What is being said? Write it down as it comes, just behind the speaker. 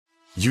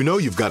You know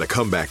you've got a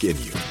comeback in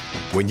you.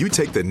 When you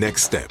take the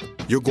next step,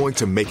 you're going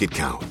to make it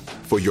count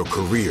for your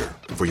career,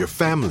 for your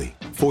family,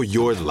 for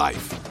your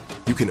life.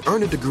 You can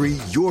earn a degree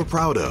you're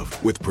proud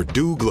of with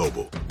Purdue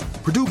Global.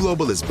 Purdue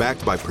Global is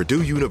backed by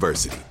Purdue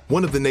University,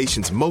 one of the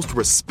nation's most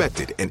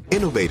respected and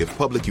innovative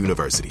public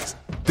universities.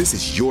 This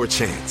is your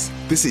chance.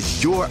 This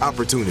is your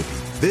opportunity.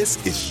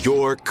 This is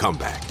your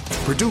comeback.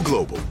 Purdue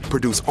Global,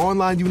 Purdue's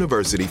online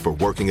university for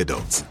working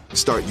adults.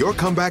 Start your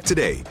comeback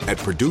today at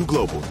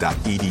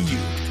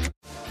purdueglobal.edu.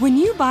 When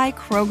you buy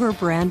Kroger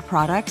brand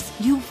products,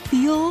 you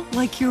feel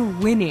like you're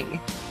winning.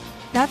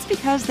 That's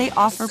because they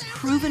offer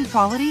proven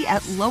quality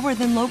at lower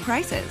than low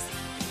prices.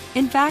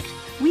 In fact,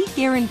 we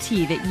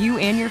guarantee that you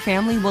and your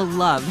family will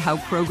love how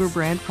Kroger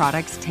brand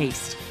products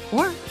taste,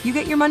 or you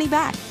get your money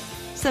back.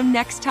 So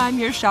next time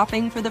you're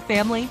shopping for the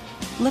family,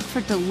 look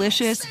for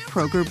delicious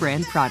Kroger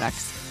brand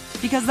products,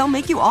 because they'll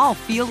make you all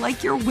feel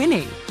like you're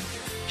winning.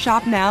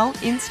 Shop now,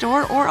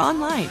 in-store, or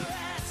online.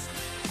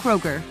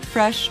 Kroger,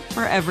 fresh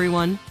for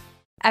everyone.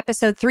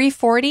 Episode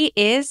 340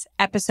 is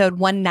episode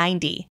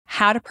 190,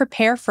 How to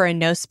Prepare for a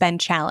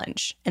No-Spend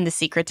Challenge, and the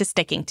secret to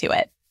sticking to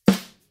it.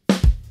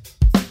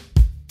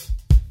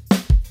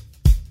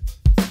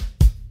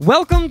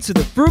 Welcome to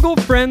the Frugal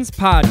Friends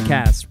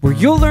Podcast, where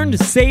you'll learn to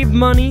save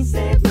money,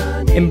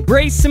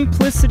 embrace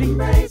simplicity,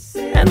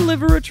 and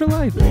live a richer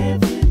life.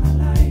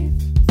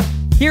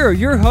 Here are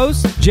your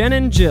hosts, Jen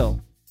and Jill.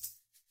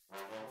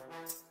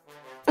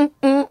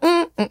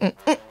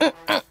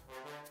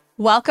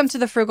 Welcome to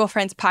the Frugal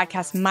Friends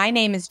Podcast. My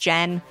name is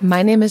Jen.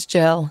 My name is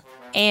Jill.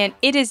 And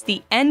it is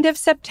the end of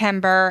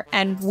September,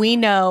 and we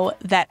know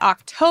that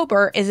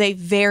October is a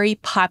very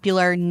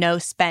popular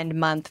no-spend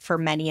month for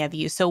many of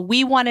you. So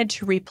we wanted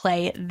to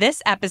replay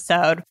this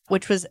episode,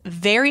 which was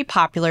very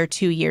popular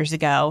 2 years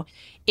ago.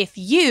 If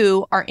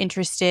you are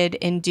interested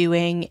in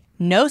doing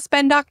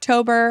no-spend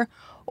October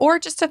or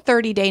just a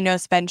 30-day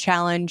no-spend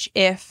challenge,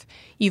 if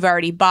you've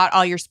already bought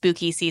all your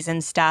spooky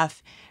season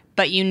stuff,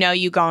 but you know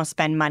you're going to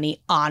spend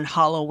money on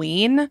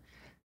Halloween,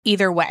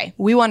 either way,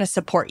 we want to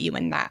support you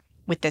in that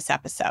with this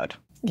episode.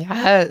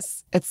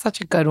 Yes, it's such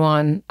a good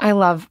one. I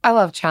love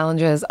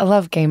challenges. I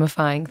love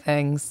gamifying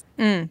things.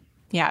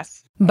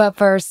 Yes. But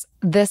first,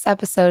 this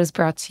episode is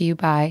brought to you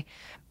by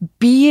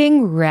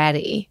Being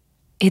Ready.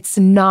 It's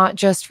not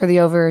just for the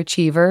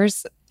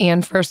overachievers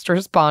and first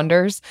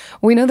responders.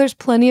 We know there's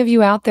plenty of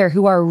you out there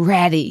who are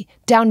ready,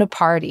 down to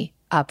party,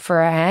 up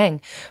for a hang,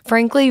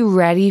 frankly,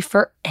 ready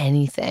for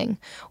anything.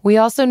 We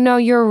also know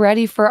you're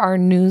ready for our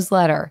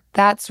newsletter.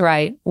 That's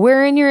right.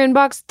 We're in your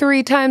inbox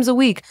 3 times a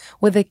week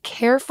with a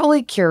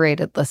carefully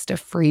curated list of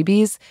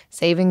freebies,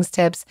 savings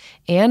tips,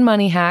 and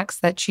money hacks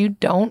that you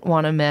don't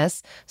want to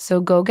miss.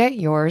 So go get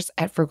yours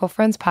at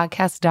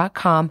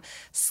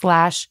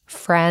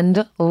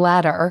frugalfriendspodcast.com/friend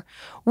letter.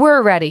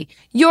 We're ready.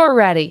 You're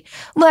ready.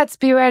 Let's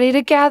be ready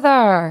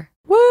together.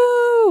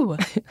 Woo!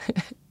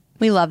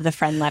 We love the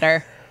friend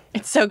letter.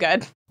 It's so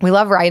good. We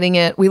love writing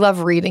it. We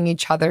love reading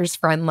each other's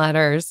friend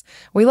letters.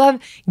 We love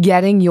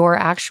getting your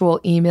actual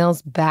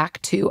emails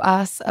back to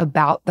us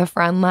about the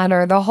friend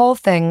letter. The whole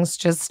thing's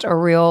just a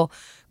real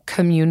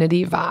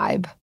community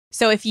vibe.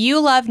 So if you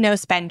love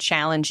no-spend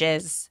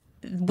challenges,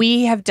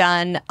 we have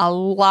done a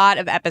lot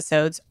of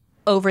episodes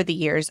over the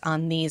years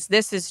on these.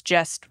 This is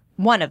just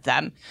one of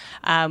them.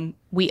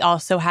 We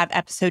also have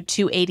episode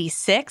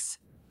 286,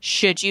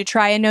 Should You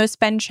Try a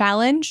No-Spend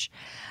Challenge?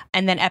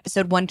 And then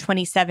episode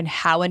 127,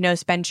 How a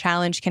No-Spend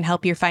Challenge Can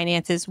Help Your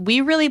Finances. We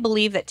really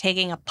believe that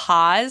taking a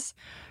pause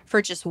for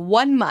just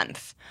 1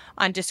 month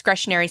on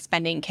discretionary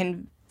spending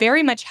can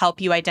very much help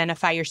you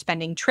identify your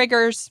spending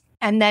triggers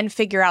and then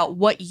figure out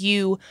what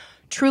you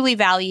truly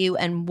value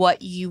and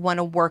what you want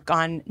to work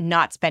on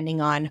not spending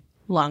on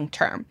long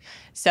term.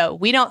 So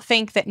we don't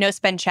think that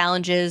no-spend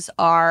challenges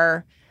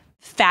are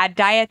fad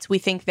diets. We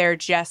think they're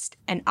just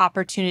an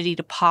opportunity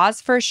to pause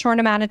for a short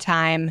amount of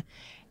time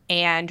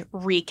and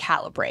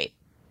recalibrate.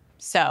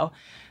 So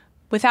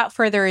without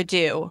further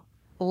ado,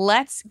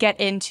 let's get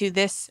into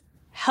this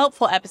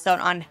helpful episode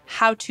on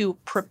how to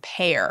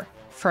prepare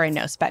for a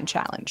no-spend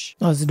challenge.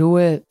 Let's do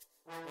it.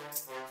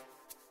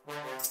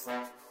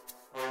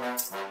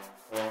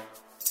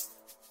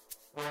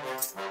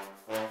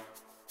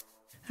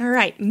 All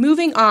right,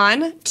 moving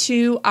on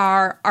to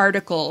our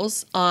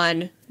articles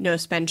on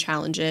no-spend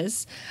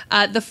challenges.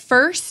 The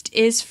first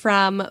is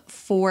from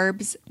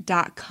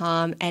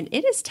Forbes.com, and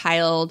it is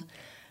titled,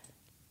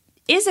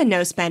 Is a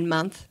No-Spend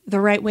Month the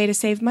Right Way to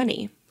Save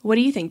Money? What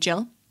do you think,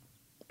 Jill?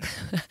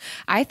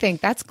 I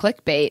think that's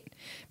clickbait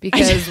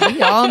because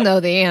we all know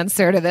the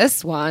answer to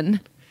this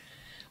one.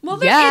 Well,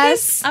 it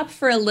yes. is up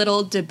for a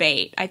little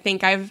debate. I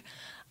think I've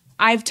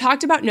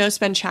talked about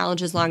no-spend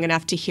challenges long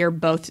enough to hear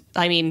both.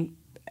 I mean,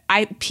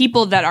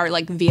 people that are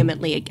like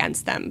vehemently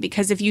against them,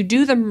 because if you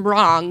do them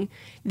wrong,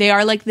 they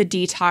are like the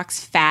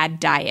detox fad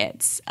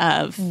diets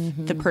of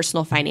the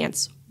personal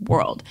finance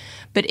world.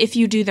 But if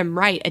you do them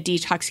right, a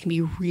detox can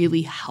be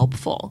really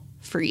helpful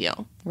for you.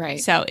 Right.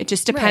 So it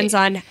just depends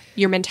on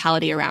your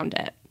mentality around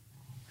it.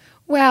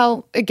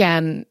 Well,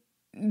 again,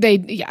 They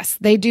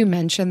do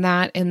mention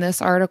that in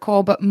this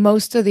article, but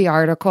most of the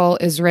article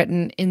is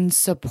written in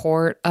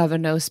support of a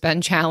no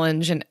spend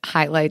challenge and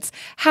highlights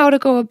how to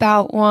go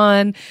about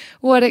one,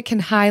 what it can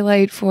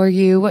highlight for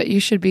you, what you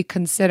should be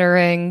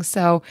considering.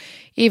 So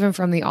even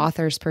from the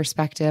author's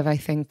perspective, I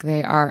think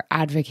they are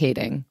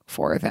advocating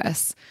for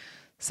this.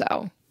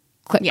 So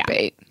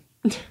clickbait.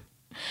 Yeah.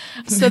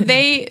 So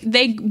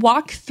they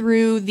walk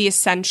through the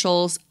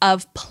essentials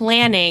of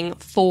planning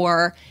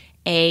for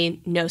a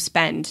no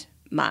spend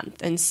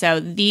month. And so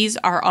these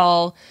are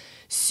all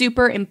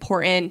super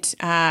important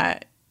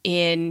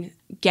in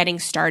getting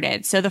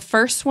started. So the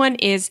first one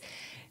is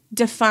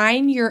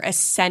define your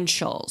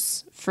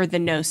essentials for the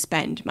no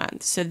spend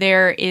month. So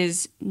there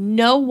is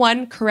no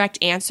one correct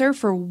answer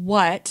for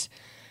what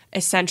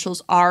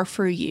essentials are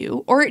for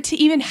you, or to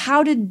even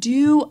how to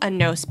do a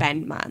no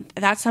spend month.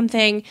 That's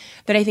something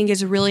that I think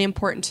is really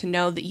important to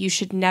know, that you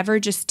should never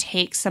just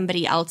take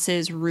somebody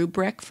else's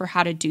rubric for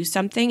how to do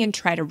something and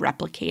try to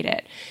replicate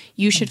it.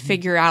 You should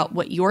figure out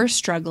what you're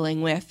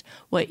struggling with,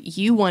 what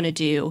you want to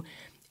do,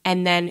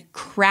 and then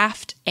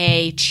craft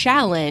a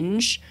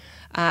challenge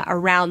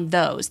around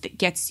those that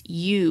gets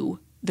you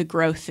the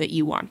growth that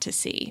you want to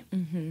see.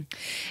 Mm-hmm.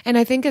 And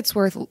I think it's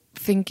worth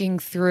thinking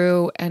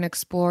through and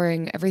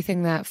exploring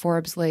everything that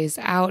Forbes lays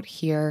out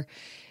here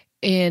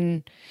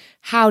in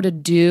how to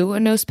do a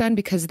no spend,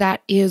 because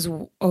that is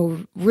a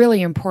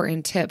really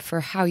important tip for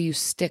how you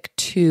stick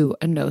to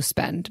a no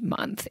spend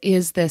month,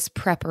 is this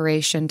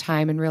preparation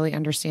time and really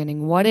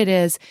understanding what it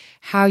is,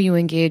 how you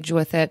engage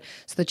with it,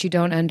 so that you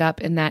don't end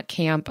up in that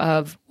camp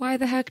of, why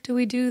the heck do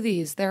we do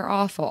these? They're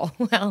awful.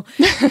 Well,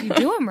 if you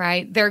do them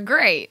right, they're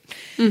great.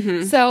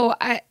 Mm-hmm. So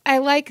I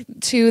like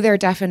too their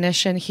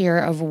definition here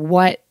of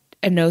what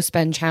a no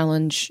spend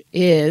challenge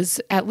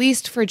is, at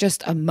least for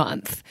just a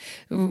month.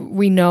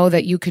 We know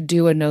that you could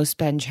do a no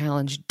spend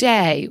challenge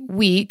day,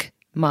 week,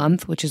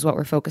 month, which is what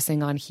we're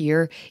focusing on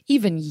here,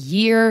 even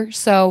year.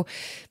 So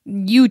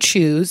you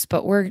choose,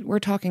 but we're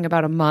talking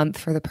about a month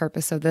for the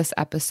purpose of this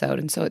episode.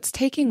 And so it's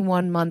taking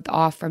 1 month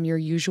off from your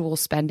usual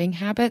spending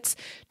habits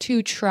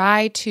to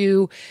try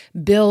to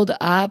build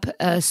up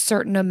a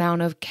certain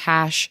amount of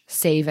cash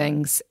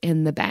savings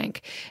in the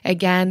bank.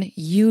 Again,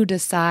 you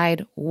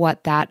decide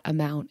what that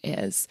amount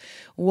is.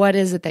 What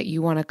is it that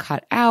you want to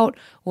cut out?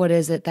 What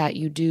is it that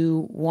you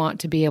do want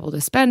to be able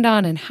to spend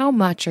on? And how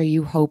much are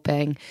you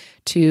hoping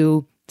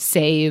to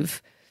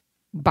save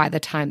by the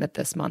time that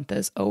this month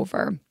is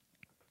over?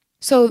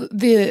 So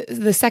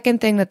the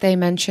second thing that they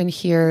mention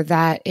here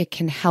that it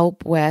can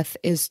help with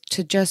is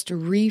to just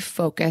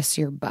refocus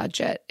your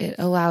budget. It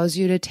allows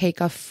you to take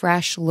a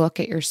fresh look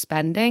at your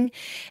spending.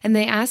 And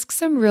they ask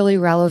some really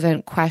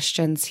relevant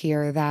questions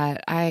here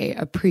that I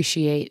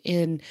appreciate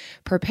in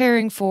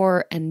preparing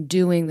for and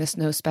doing this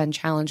no spend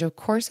challenge. Of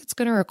course, it's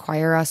going to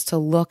require us to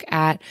look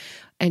at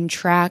and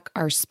track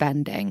our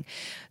spending,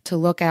 to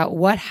look at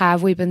what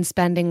have we been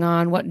spending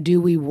on, what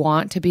do we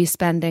want to be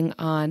spending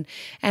on,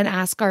 and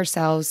ask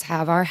ourselves,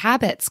 have our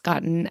habits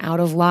gotten out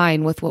of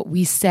line with what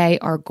we say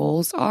our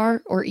goals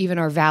are, or even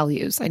our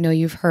values? I know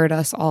you've heard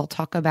us all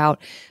talk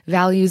about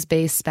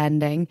values-based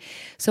spending.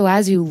 So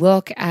as you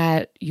look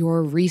at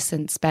your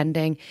recent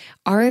spending,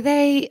 are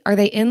they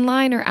in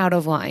line or out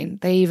of line?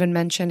 They even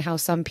mention how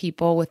some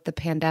people with the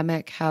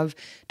pandemic have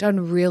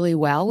done really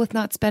well with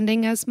not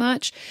spending as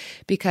much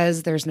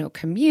because there's no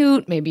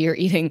commute. Maybe you're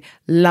eating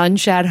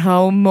lunch at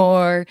home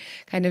more,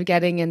 kind of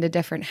getting into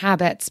different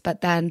habits.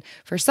 But then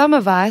for some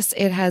of us,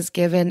 it has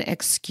given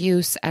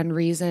excuse and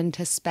reason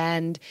to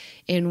spend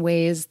in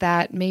ways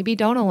that maybe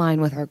don't align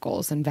with our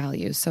goals and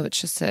values. So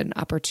it's just an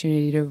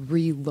opportunity to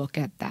relook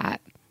at that.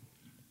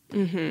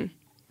 Mm-hmm.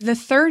 The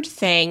third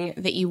thing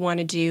that you want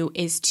to do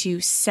is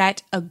to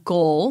set a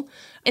goal.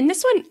 And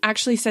this one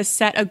actually says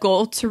set a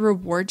goal to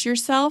reward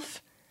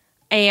yourself.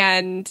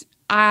 And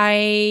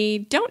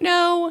I don't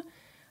know.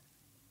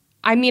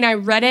 I mean, I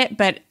read it,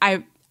 but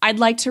I'd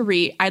like to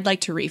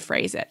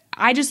rephrase it.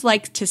 I just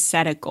like to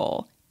set a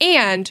goal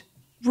and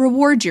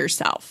reward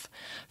yourself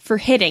for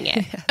hitting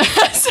it.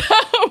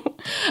 So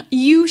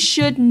you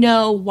should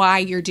know why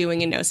you're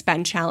doing a no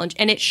spend challenge,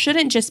 and it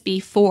shouldn't just be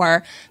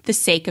for the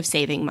sake of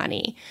saving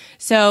money.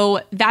 So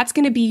that's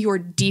going to be your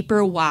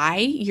deeper why,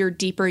 your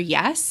deeper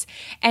yes,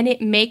 and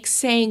it makes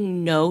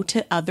saying no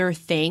to other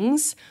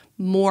things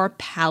more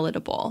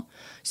palatable.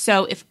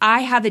 So if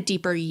I have a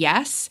deeper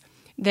yes,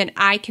 then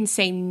I can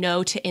say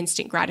no to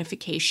instant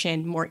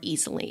gratification more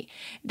easily.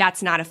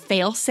 That's not a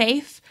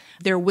fail-safe.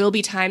 There will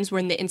be times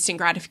when the instant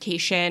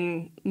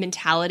gratification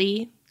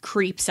mentality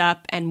creeps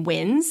up and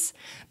wins,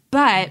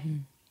 but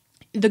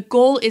the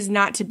goal is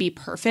not to be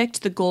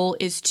perfect. The goal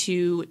is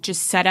to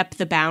just set up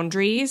the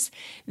boundaries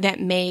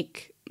that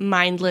make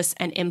mindless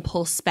and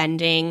impulse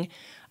spending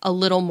a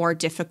little more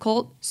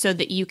difficult so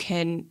that you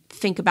can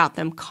think about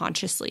them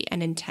consciously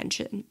and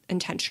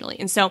intentionally.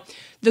 And so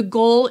the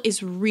goal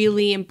is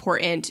really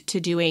important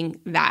to doing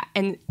that.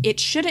 And it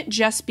shouldn't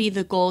just be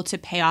the goal to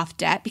pay off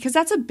debt, because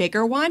that's a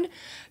bigger one,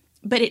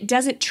 but it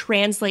doesn't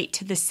translate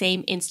to the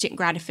same instant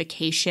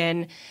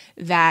gratification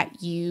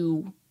that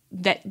you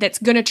that's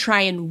going to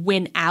try and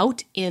win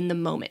out in the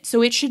moment.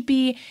 So it should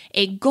be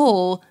a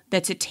goal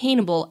that's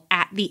attainable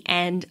at the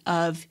end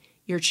of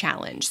your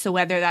challenge. So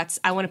whether that's,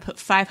 I want to put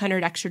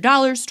 $500 extra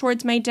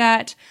towards my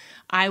debt,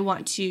 I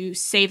want to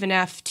save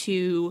enough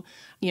to,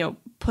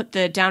 put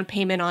the down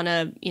payment on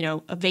a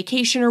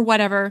vacation or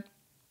whatever,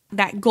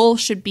 that goal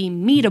should be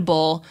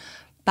meetable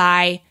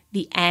by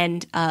the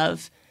end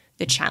of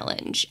the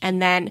challenge. And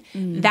then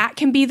that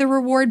can be the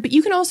reward, but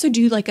you can also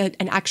do like an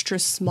extra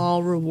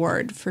small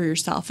reward for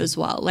yourself as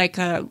well. Like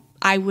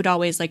I would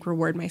always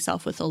reward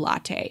myself with a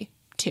latte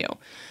too.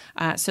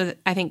 So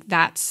I think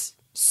that's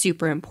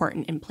super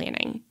important in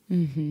planning.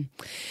 Mm-hmm.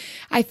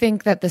 I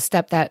think that the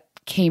step that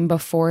came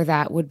before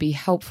that would be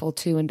helpful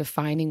too in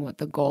defining what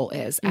the goal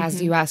is.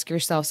 As you ask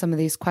yourself some of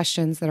these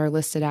questions that are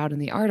listed out in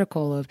the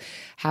article of,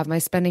 have my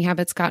spending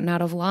habits gotten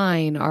out of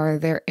line? Are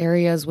there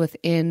areas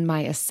within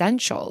my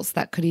essentials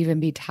that could even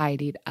be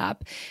tidied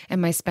up?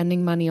 Am I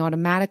spending money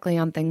automatically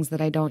on things that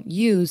I don't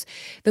use?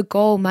 The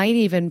goal might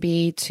even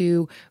be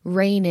to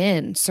rein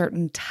in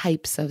certain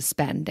types of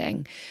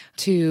spending,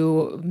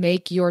 to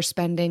make your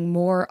spending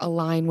more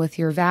aligned with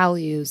your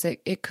values.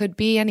 It could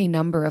be any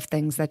number of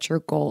things that your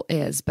goal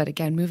is, but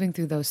again, moving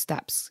through those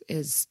steps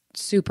is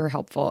super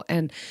helpful.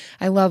 And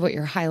I love what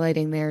you're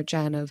highlighting there,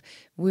 Jen, of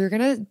we're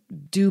going to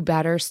do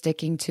better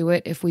sticking to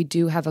it if we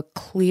do have a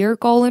clear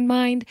goal in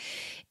mind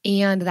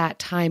and that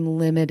time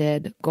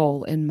limited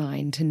goal in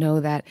mind, to know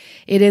that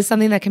it is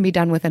something that can be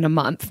done within a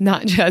month,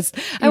 not just,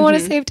 I want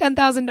to save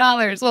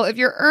 $10,000. Well, if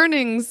your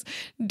earnings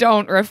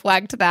don't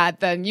reflect that,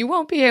 then you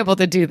won't be able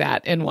to do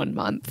that in 1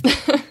 month.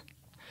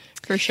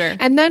 For sure.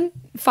 And then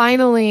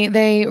finally,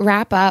 they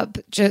wrap up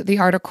the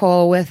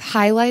article with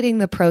highlighting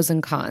the pros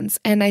and cons.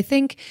 And I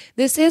think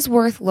this is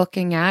worth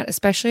looking at,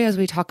 especially as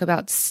we talk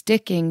about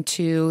sticking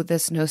to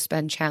this no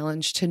spend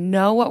challenge, to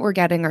know what we're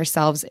getting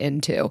ourselves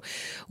into.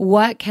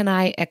 What can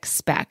I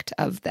expect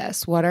of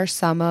this? What are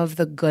some of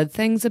the good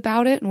things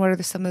about it? And what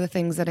are some of the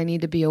things that I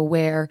need to be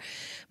aware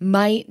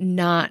might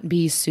not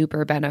be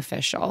super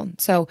beneficial?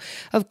 So,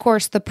 of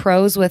course, the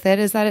pros with it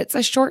is that it's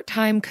a short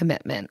time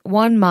commitment.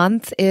 1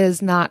 month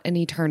is not an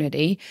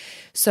eternity.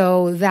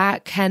 So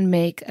that can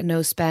make a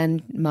no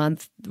spend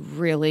month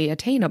really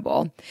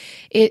attainable.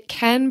 It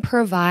can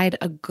provide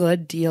a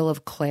good deal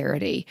of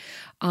clarity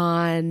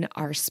on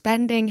our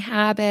spending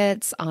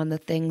habits, on the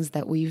things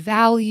that we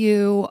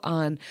value,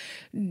 on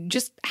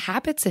just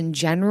habits in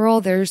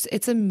general.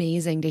 It's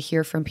amazing to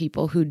hear from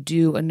people who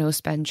do a no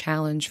spend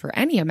challenge for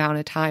any amount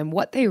of time,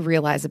 what they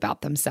realize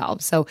about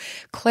themselves. So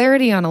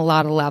clarity on a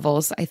lot of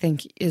levels, I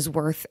think, is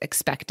worth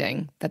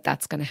expecting that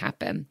that's going to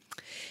happen.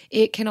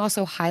 It can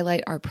also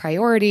highlight our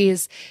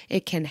priorities.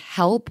 It can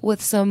help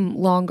with some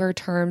longer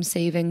term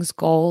savings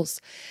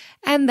goals.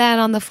 And then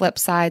on the flip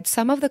side,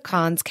 some of the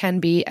cons can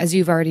be, as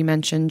you've already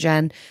mentioned,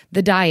 Jen,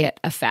 the diet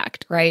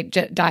effect, right?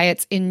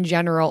 Diets in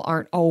general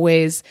aren't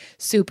always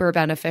super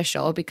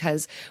beneficial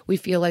because we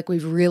feel like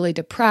we've really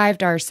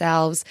deprived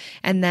ourselves.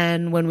 And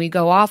then when we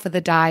go off of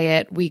the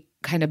diet, we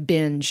kind of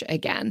binge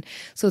again.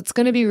 So it's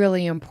going to be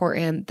really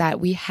important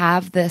that we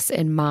have this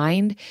in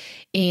mind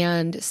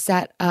and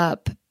set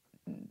up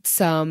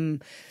some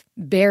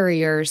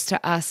barriers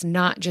to us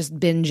not just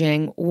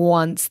binging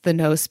once the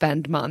no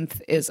spend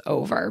month is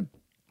over.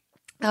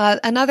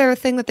 Another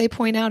thing that they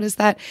point out is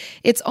that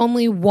it's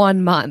only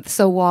 1 month.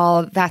 So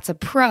while that's a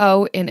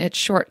pro in its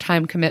short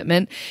time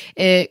commitment,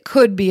 it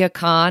could be a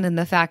con in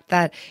the fact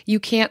that you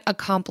can't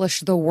accomplish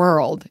the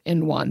world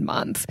in 1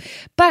 month.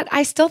 But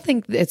I still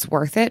think it's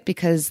worth it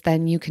because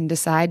then you can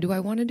decide, do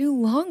I want to do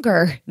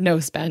longer no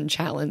spend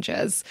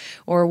challenges?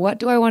 Or what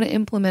do I want to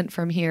implement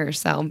from here?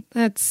 So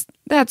that's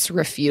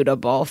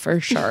refutable for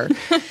sure.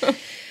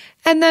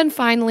 And then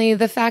finally,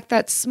 the fact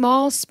that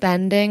small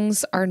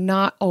spendings are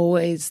not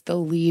always the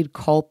lead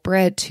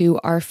culprit to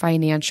our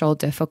financial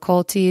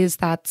difficulties.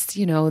 That's,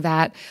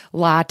 that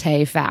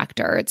latte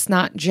factor. It's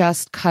not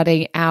just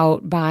cutting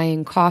out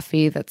buying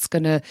coffee that's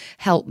going to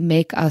help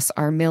make us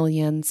our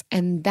millions.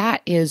 And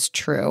that is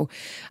true.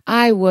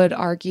 I would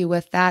argue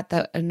with that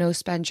a no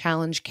spend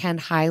challenge can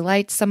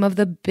highlight some of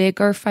the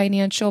bigger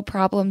financial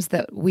problems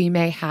that we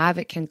may have.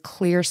 It can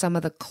clear some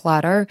of the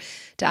clutter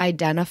to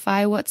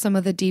identify what some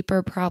of the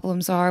deeper problems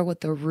are,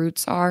 what the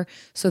roots are,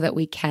 so that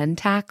we can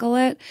tackle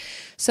it.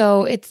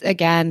 So it's,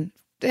 again,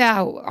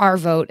 our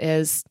vote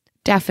is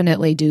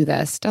definitely do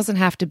this. Doesn't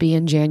have to be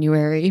in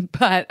January,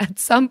 but at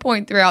some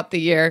point throughout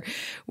the year,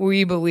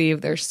 we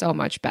believe there's so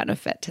much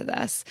benefit to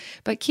this.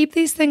 But keep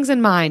these things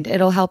in mind.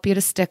 It'll help you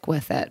to stick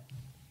with it.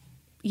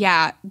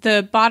 Yeah,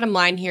 the bottom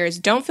line here is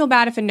don't feel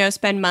bad if a no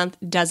spend month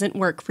doesn't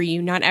work for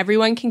you. Not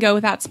everyone can go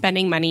without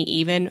spending money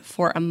even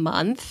for a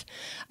month,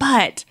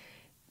 but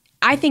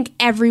I think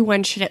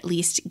everyone should at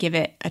least give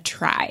it a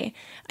try.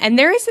 And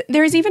there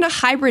is even a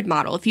hybrid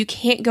model. If you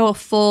can't go a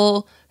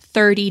full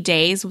 30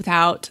 days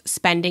without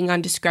spending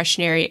on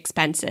discretionary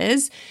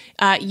expenses,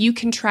 you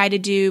can try to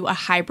do a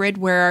hybrid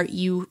where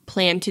you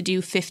plan to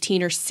do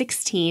 15 or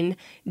 16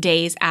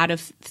 days out of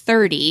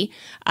 30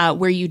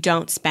 where you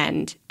don't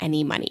spend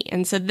any money.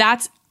 And so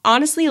that's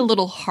honestly a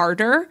little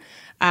harder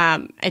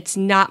It's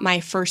not my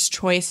first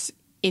choice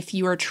if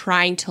you are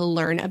trying to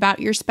learn about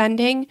your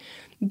spending,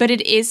 but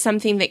it is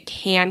something that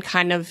can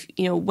kind of,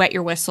 wet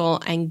your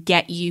whistle and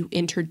get you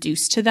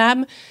introduced to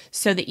them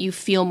so that you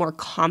feel more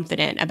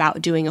confident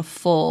about doing a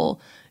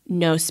full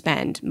no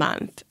spend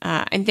month.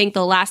 I think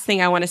the last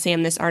thing I want to say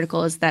in this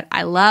article is that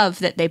I love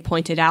that they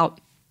pointed out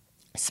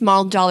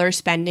small dollar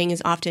spending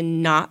is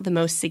often not the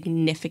most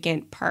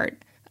significant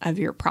part of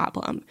your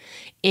problem.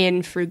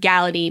 In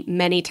frugality,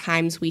 many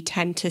times we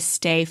tend to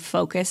stay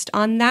focused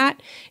on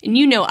that. And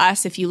you know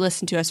us, if you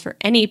listen to us for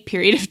any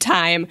period of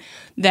time,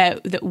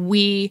 that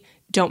we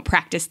don't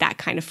practice that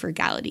kind of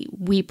frugality.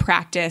 We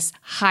practice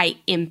high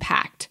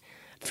impact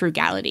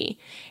frugality,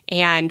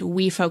 and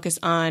we focus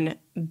on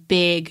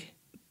big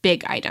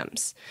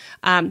items.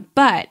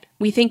 But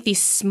we think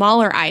these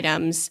smaller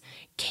items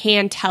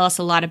can tell us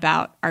a lot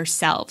about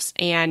ourselves,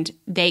 and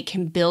they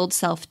can build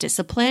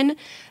self-discipline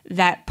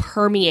that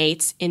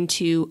permeates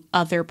into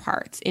other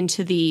parts,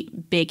 into the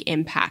big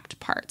impact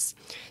parts.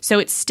 So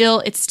it's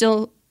still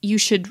you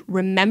should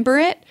remember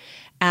it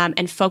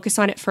and focus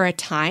on it for a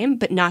time,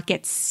 but not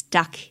get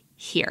stuck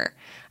here.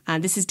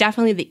 This is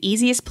definitely the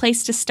easiest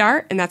place to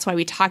start, and that's why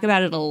we talk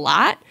about it a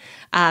lot.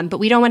 But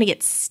we don't want to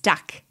get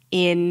stuck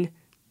in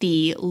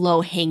the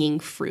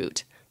low-hanging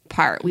fruit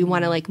part. We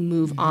want to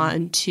move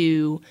on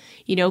to,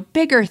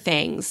 bigger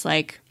things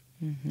like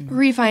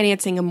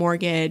refinancing a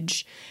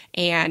mortgage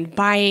and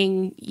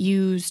buying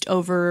used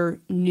over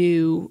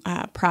new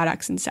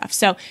products and stuff.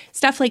 So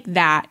stuff like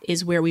that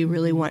is where we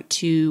really want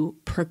to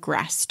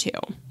progress to.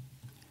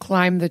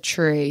 Climb the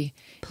tree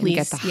and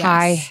get the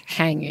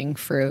high-hanging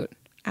fruit.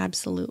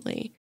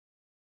 Absolutely.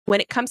 When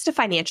it comes to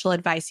financial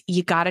advice,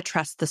 you got to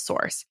trust the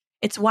source.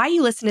 It's why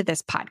you listen to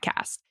this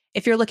podcast.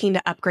 If you're looking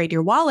to upgrade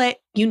your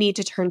wallet, you need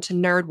to turn to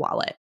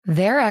NerdWallet.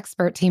 Their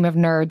expert team of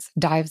nerds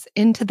dives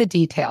into the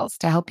details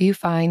to help you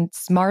find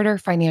smarter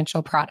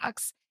financial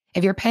products.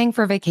 If you're paying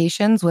for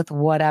vacations with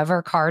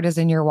whatever card is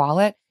in your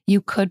wallet,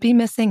 you could be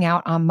missing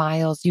out on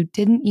miles you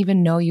didn't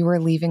even know you were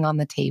leaving on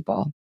the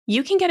table.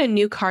 You can get a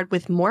new card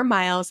with more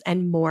miles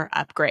and more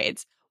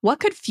upgrades. What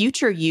could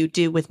future you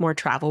do with more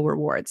travel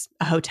rewards?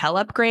 A hotel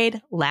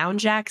upgrade,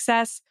 lounge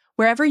access?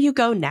 Wherever you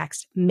go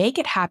next, make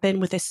it happen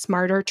with a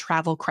smarter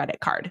travel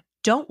credit card.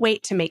 Don't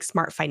wait to make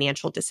smart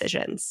financial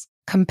decisions.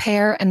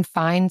 Compare and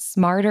find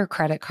smarter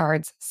credit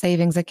cards,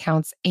 savings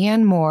accounts,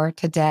 and more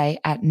today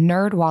at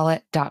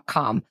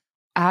nerdwallet.com.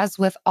 As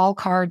with all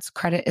cards,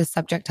 credit is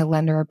subject to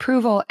lender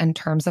approval and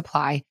terms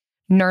apply.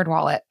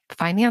 NerdWallet.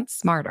 Finance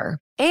smarter.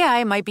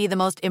 AI might be the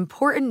most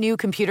important new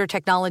computer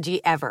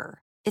technology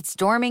ever. It's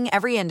storming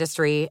every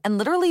industry, and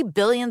literally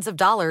billions of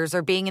dollars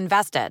are being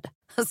invested.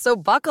 So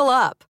buckle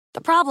up. The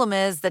problem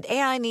is that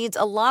AI needs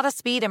a lot of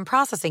speed and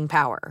processing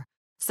power.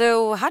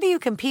 So how do you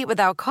compete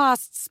without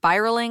costs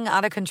spiraling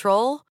out of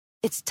control?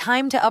 It's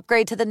time to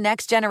upgrade to the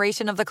next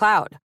generation of the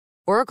cloud.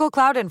 Oracle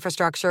Cloud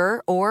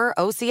Infrastructure, or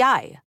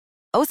OCI.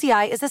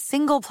 OCI is a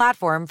single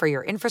platform for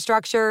your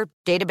infrastructure,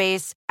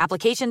 database,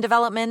 application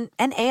development,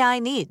 and AI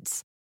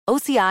needs.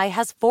 OCI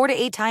has 4 to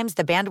 8 times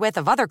the bandwidth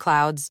of other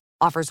clouds,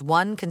 offers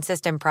one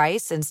consistent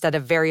price instead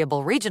of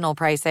variable regional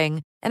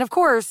pricing, and of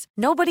course,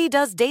 nobody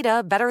does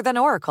data better than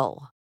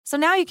Oracle. So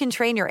now you can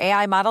train your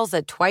AI models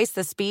at twice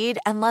the speed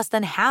and less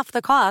than half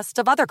the cost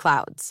of other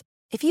clouds.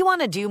 If you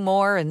want to do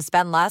more and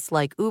spend less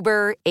like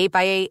Uber,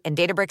 8x8, and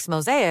Databricks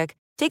Mosaic,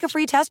 take a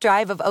free test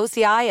drive of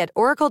OCI at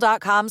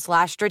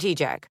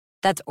oracle.com/strategic.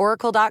 That's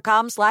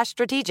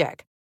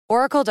oracle.com/strategic.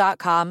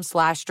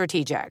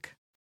 Oracle.com/strategic.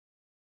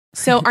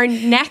 So our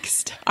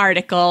next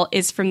article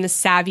is from the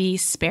Savvy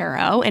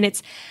Sparrow, and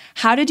it's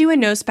how to do a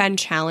no-spend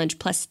challenge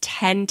plus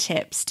 10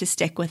 tips to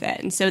stick with it.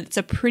 And so it's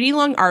a pretty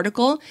long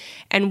article,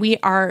 and we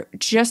are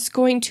just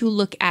going to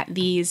look at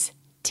these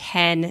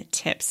 10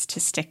 tips to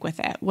stick with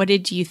it. What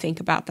did you think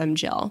about them,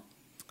 Jill?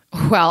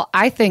 Well,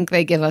 I think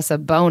they give us a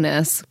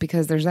bonus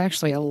because there's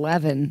actually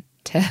 11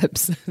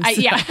 tips.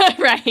 Yeah,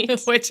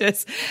 right. Which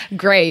is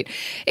great.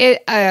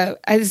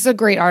 It's a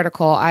great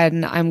article,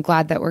 and I'm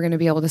glad that we're going to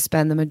be able to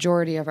spend the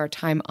majority of our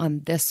time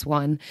on this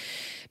one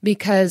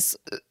because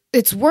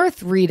it's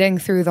worth reading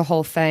through the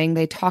whole thing.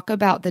 They talk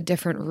about the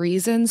different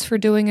reasons for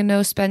doing a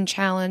no-spend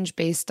challenge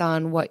based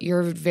on what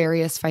your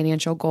various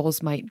financial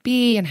goals might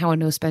be and how a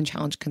no-spend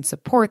challenge can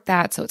support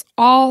that. So it's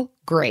all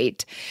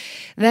great.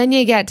 Then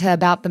you get to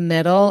about the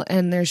middle,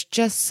 and there's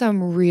just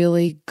some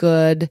really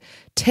good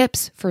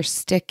tips for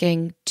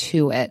sticking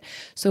to it.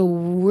 So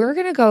we're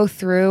going to go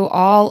through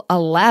all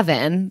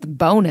 11, the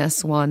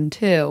bonus one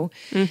too,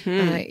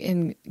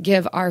 and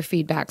give our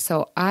feedback.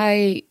 So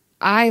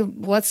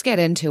let's get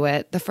into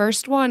it. The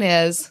first one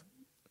is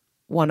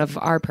one of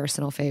our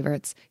personal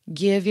favorites.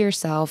 Give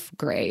yourself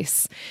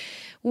grace.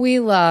 We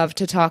love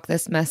to talk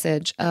this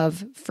message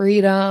of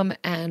freedom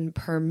and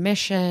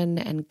permission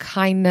and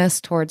kindness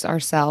towards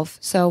ourselves.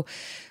 So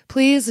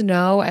please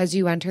know as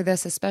you enter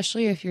this,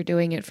 especially if you're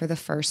doing it for the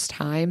first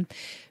time,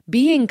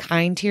 being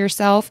kind to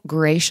yourself,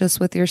 gracious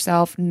with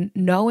yourself,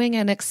 knowing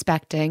and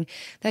expecting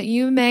that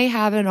you may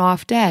have an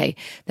off day,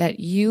 that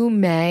you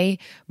may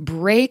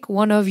break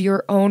one of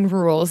your own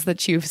rules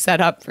that you've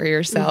set up for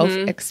yourself.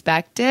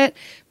 Expect it,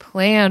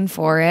 plan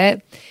for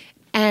it.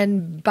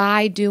 And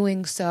by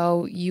doing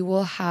so, you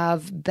will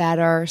have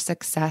better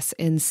success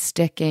in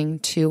sticking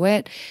to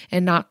it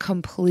and not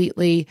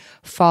completely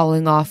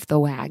falling off the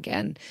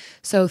wagon.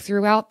 So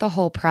throughout the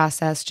whole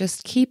process,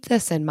 just keep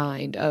this in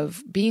mind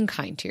of being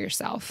kind to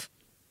yourself.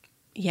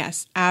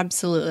 Yes,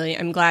 absolutely.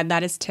 I'm glad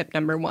that is tip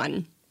number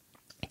 1.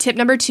 Tip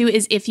number 2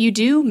 is if you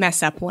do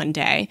mess up one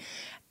day,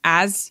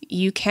 as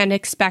you can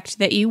expect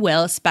that you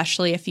will,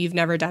 especially if you've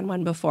never done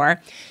one before,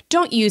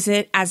 don't use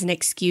it as an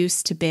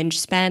excuse to binge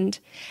spend.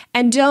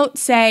 And don't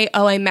say,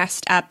 oh, I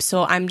messed up,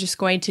 so I'm just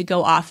going to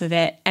go off of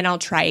it and I'll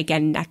try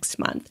again next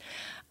month.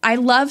 I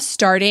love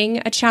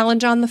starting a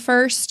challenge on the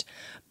 1st,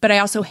 but I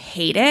also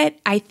hate it.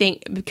 I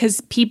think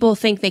because people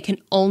think they can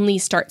only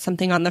start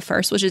something on the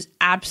 1st, which is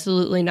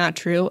absolutely not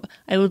true.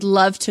 I would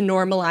love to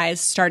normalize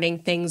starting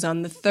things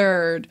on the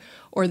 3rd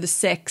or the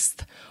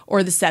 6th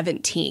or the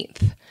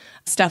 17th.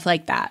 Stuff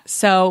like that.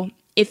 So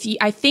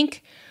I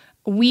think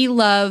we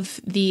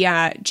love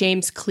the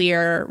James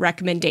Clear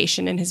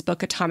recommendation in his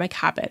book, Atomic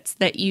Habits,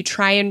 that you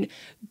try and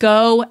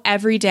go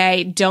every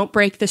day, don't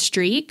break the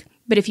streak.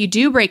 But if you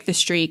do break the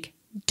streak,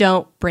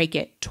 don't break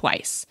it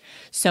twice.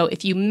 So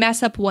if you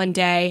mess up one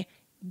day,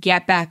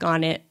 get back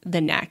on it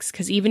the next.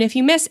 Because even if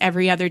you miss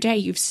every other day,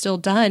 you've still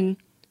done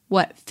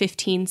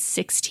 15,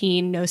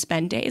 16 no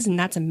spend days, and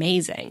that's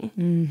amazing.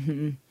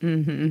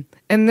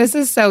 And this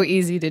is so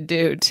easy to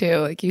do too.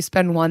 Like you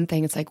spend one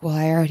thing, it's like, well,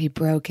 I already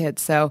broke it.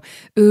 So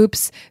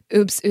oops.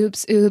 I'm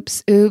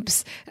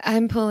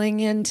pulling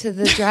into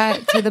the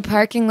to the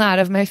parking lot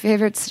of my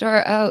favorite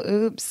store. Oh,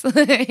 oops.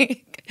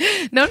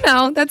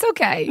 No, that's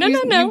okay. No.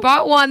 You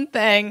bought one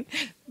thing,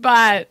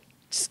 but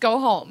just go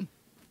home.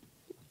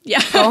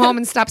 Yeah. Go home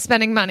and stop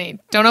spending money.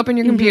 Don't open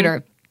your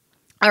computer.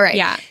 All right.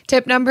 Yeah.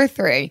 Tip number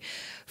 3.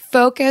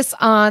 Focus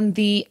on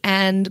the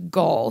end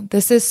goal.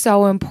 This is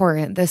so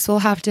important. This will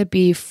have to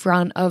be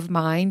front of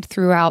mind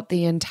throughout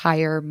the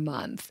entire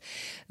month.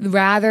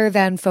 Rather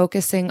than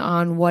focusing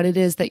on what it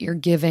is that you're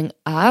giving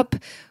up,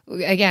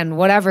 again,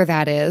 whatever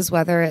that is,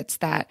 whether it's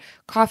that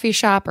coffee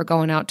shop or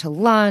going out to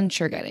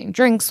lunch or getting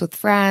drinks with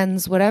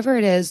friends, whatever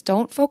it is,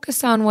 don't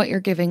focus on what you're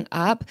giving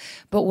up,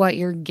 but what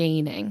you're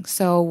gaining.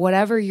 So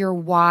whatever your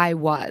why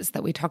was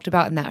that we talked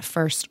about in that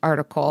first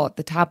article at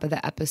the top of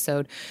the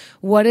episode,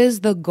 what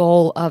is the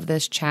goal of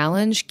this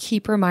challenge?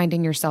 Keep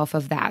reminding yourself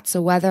of that. So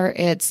whether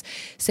it's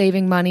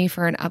saving money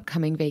for an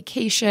upcoming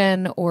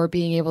vacation or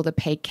being able to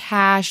pay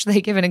cash, they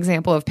give an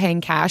example of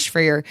paying cash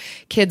for your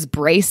kids'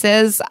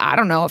 braces. I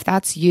don't know if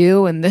that's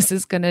you and this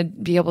is going to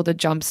be able to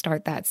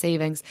jumpstart that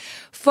savings.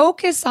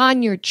 Focus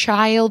on your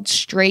child's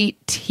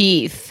straight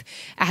teeth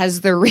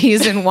as the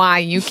reason why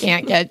you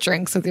can't get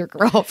drinks with your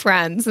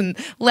girlfriends, and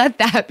let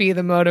that be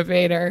the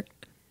motivator.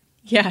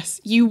 Yes,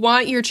 you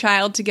want your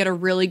child to get a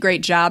really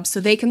great job so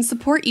they can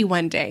support you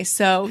one day.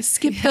 So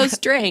skip those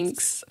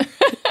drinks.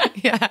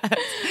 Yeah,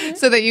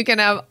 so that you can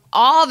have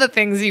all the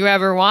things you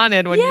ever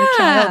wanted when your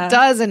child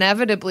does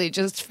inevitably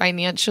just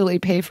financially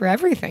pay for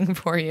everything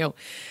for you.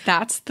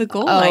 That's the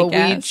goal, I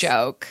guess. We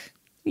joke.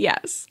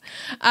 Yes.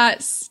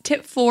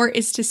 Tip 4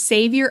 is to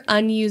save your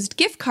unused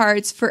gift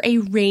cards for a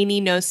rainy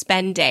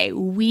no-spend day.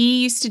 We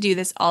used to do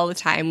this all the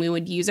time. We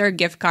would use our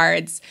gift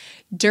cards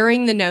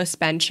during the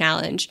no-spend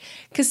challenge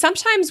because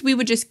sometimes we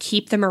would just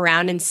keep them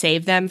around and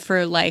save them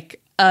for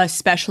like a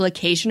special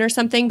occasion or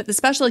something, but the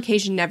special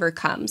occasion never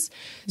comes.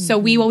 Mm-hmm. So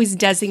we always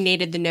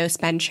designated the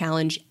no-spend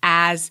challenge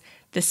as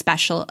the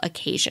special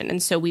occasion.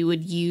 And so we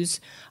would use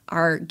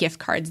our gift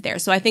cards there.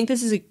 So I think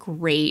this is a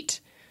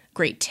great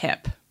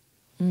tip.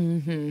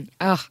 Mm-hmm.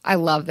 Oh, I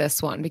love this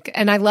one.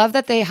 And I love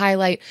that they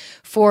highlight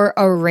for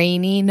a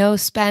rainy no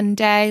spend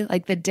day,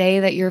 like the day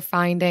that you're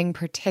finding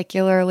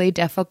particularly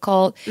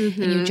difficult and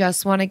you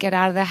just want to get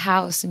out of the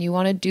house and you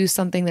want to do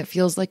something that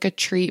feels like a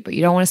treat, but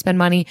you don't want to spend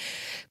money.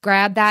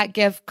 Grab that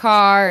gift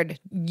card,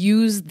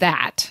 use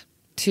that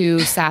to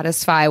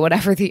satisfy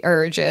whatever the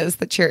urge is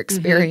that you're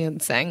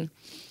experiencing.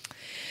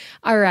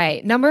 All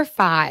right. Number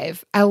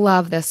 5. I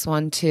love this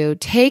one too.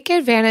 Take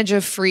advantage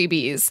of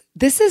freebies.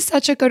 This is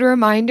such a good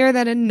reminder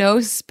that a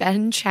no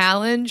spend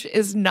challenge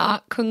is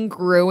not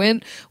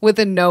congruent with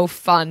a no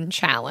fun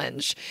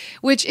challenge,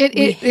 which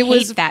it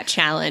was that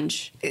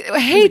challenge. I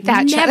hate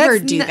that challenge. Never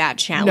do that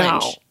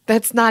challenge. No,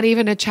 that's not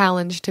even a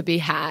challenge to be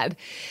had.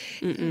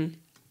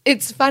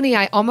 It's funny.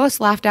 I almost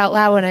laughed out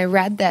loud when I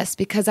read this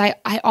because I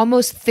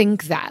almost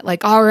think that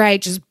like, all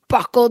right, just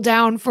buckle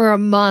down for a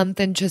month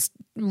and just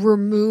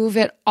remove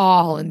it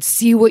all and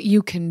see what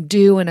you can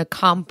do and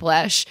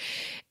accomplish.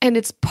 And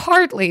it's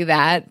partly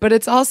that, but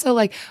it's also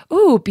like,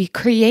 ooh, be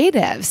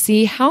creative.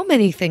 See how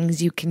many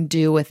things you can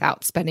do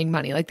without spending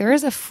money. Like there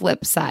is a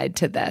flip side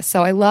to this.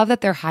 So I love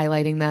that they're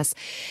highlighting this.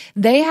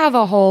 They have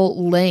a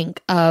whole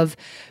link of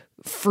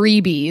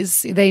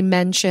freebies. They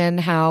mention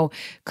how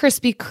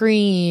Krispy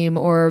Kreme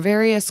or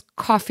various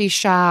coffee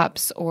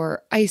shops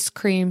or ice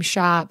cream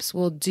shops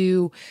will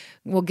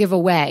give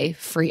away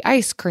free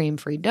ice cream,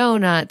 free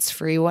donuts,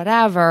 free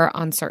whatever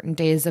on certain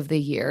days of the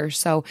year.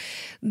 So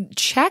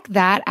check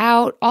that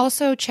out.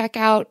 Also check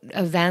out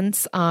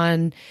events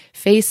on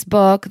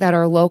Facebook that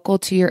are local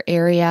to your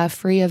area,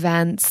 free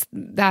events.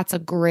 That's a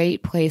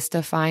great place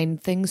to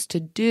find things to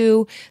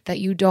do that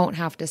you don't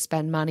have to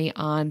spend money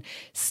on.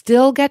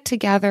 Still get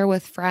together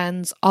with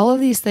friends. All of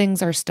these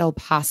things are still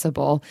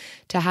possible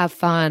to have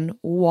fun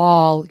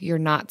while you're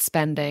not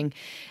spending.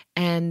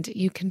 And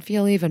you can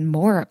feel even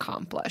more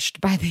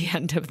accomplished by the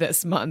end of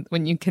this month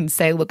when you can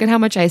say, look at how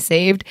much I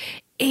saved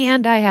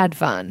and I had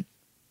fun.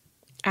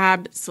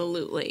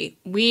 Absolutely.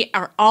 We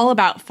are all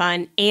about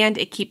fun, and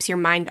it keeps your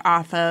mind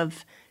off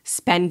of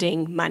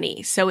spending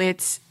money. So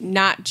it's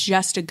not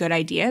just a good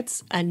idea,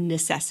 it's a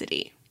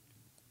necessity.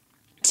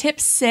 Tip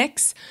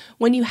 6,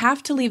 when you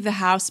have to leave the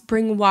house,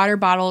 bring water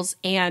bottles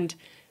and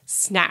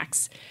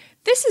snacks.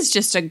 This is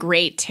just a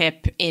great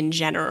tip in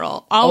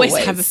general. Always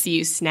have a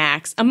few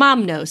snacks. A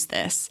mom knows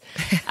this.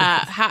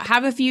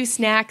 Have a few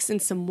snacks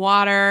and some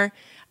water.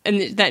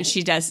 And then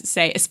she does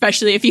say,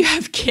 especially if you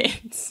have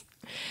kids,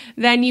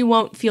 then you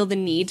won't feel the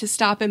need to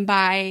stop and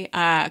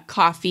buy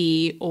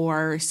coffee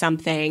or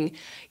something.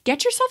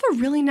 Get yourself a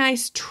really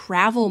nice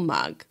travel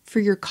mug for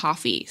your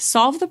coffee.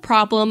 Solve the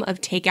problem of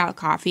takeout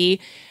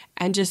coffee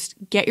and just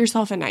get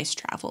yourself a nice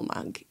travel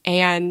mug.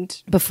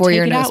 And before take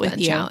your it no out with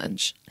spend you.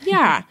 challenge.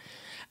 Yeah.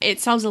 It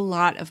solves a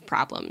lot of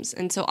problems.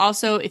 And so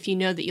also, if you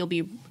know that you'll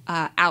be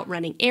out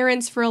running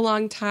errands for a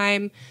long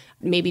time,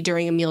 maybe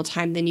during a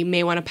mealtime, then you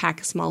may want to pack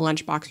a small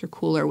lunchbox or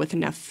cooler with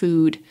enough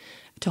food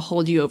to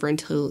hold you over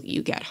until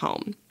you get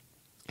home.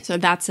 So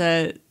that's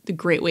a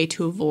great way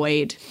to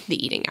avoid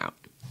the eating out.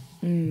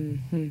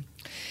 Mm-hmm.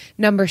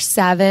 Number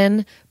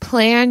 7,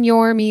 plan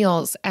your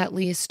meals at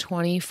least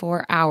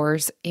 24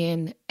 hours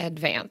in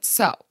advance.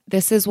 So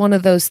this is one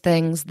of those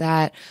things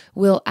that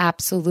will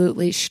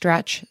absolutely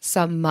stretch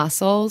some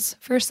muscles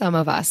for some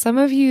of us. Some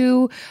of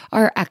you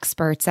are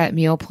experts at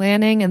meal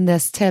planning, and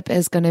this tip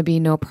is going to be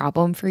no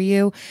problem for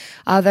you.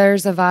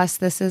 Others of us,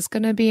 this is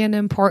going to be an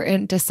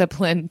important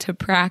discipline to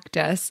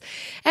practice.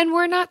 And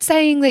we're not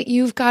saying that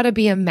you've got to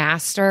be a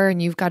master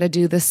and you've got to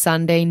do the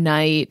Sunday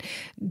night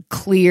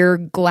clear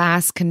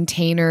glass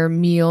container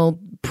meal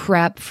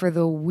prep for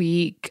the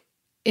week,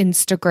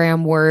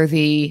 Instagram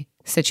worthy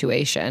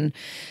situation.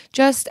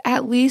 Just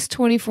at least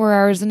 24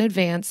 hours in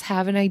advance,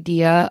 have an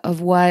idea of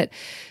what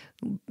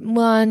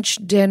lunch,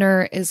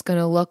 dinner is going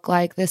to look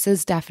like. This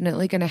is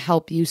definitely going to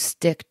help you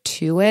stick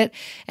to it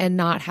and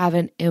not have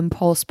an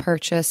impulse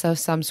purchase of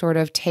some sort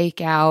of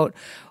takeout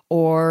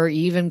or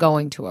even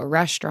going to a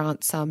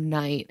restaurant some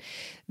night.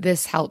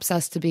 This helps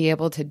us to be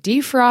able to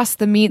defrost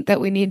the meat that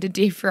we need to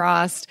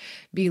defrost,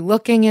 be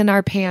looking in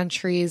our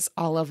pantries,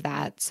 all of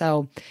that.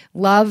 So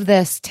love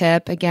this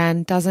tip.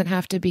 Again, doesn't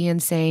have to be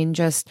insane.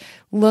 Just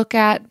look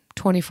at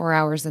 24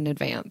 hours in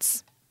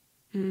advance.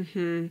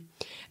 Mm-hmm.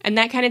 And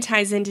that kind of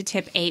ties into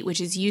tip 8, which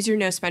is use your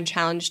no spend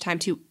challenge time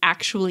to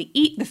actually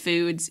eat the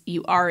foods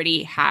you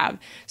already have.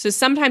 So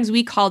sometimes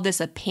we call this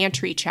a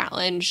pantry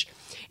challenge.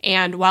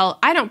 And while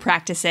I don't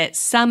practice it,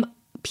 some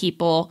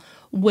people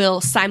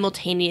will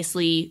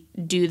simultaneously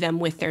do them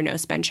with their no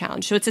spend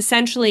challenge. So it's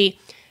essentially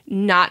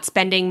not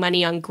spending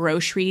money on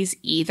groceries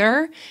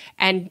either,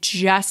 and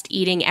just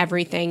eating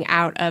everything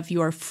out of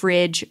your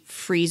fridge,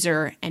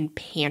 freezer, and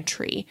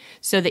pantry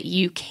so that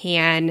you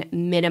can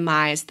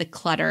minimize the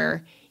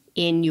clutter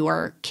in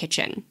your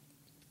kitchen.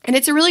 And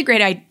it's a really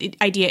great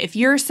idea if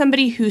you're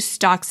somebody who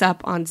stocks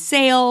up on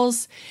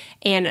sales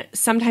and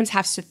sometimes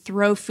has to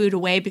throw food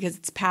away because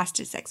it's past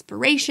its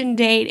expiration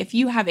date. If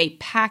you have a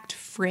packed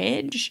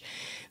fridge,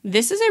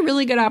 this is a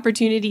really good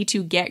opportunity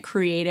to get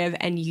creative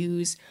and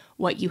use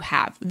what you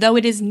have, though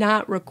it is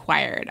not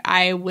required.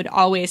 I would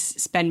always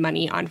spend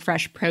money on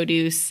fresh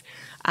produce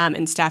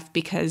and stuff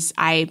because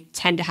I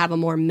tend to have a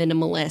more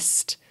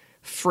minimalist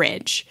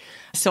fridge.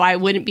 So I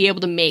wouldn't be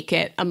able to make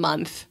it a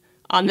month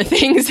on the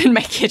things in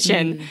my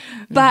kitchen.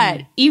 Mm-hmm.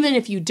 But even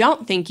if you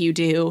don't think you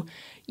do,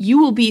 you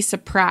will be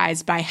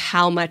surprised by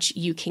how much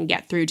you can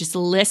get through just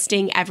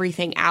listing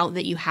everything out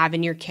that you have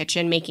in your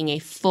kitchen, making a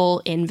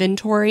full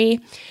inventory,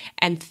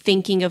 and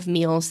thinking of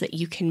meals that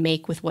you can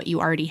make with what you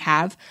already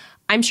have.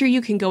 I'm sure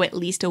you can go at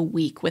least a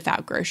week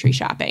without grocery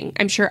shopping.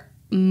 I'm sure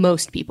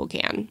most people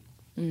can.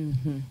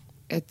 Mm-hmm.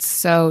 It's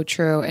so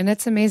true. And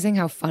it's amazing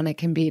how fun it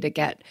can be to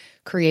get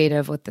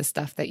creative with the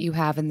stuff that you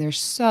have. And there's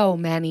so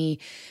many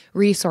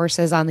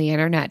resources on the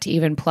internet to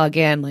even plug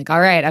in. Like, all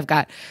right, I've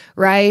got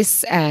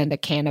rice and a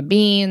can of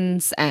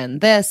beans and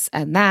this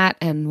and that.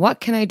 And what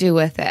can I do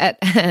with it?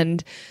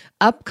 And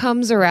up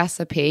comes a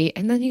recipe.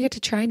 And then you get to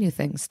try new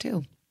things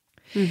too.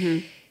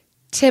 Mm-hmm.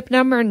 Tip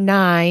number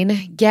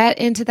 9, get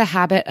into the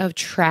habit of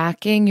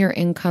tracking your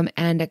income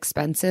and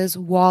expenses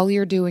while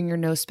you're doing your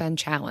no spend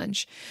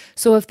challenge.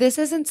 So if this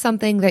isn't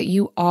something that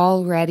you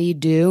already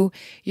do,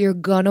 you're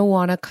going to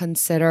want to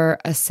consider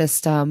a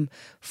system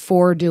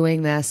for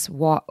doing this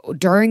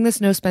during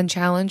this no spend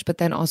challenge, but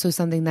then also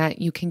something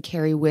that you can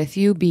carry with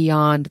you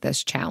beyond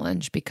this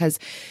challenge, because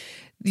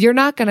you're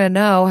not going to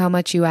know how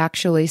much you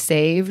actually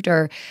saved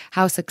or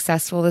how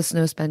successful this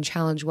no spend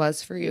challenge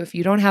was for you if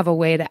you don't have a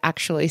way to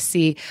actually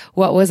see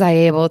what was I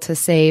able to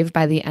save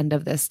by the end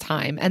of this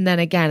time. And then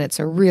again, it's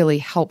a really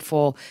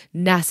helpful,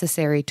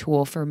 necessary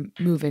tool for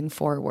moving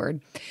forward.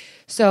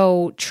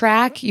 So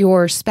track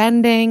your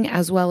spending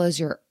as well as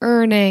your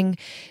earning.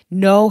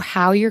 Know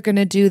how you're going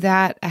to do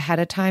that ahead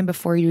of time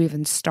before you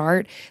even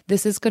start.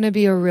 This is going to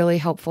be a really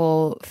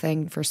helpful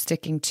thing for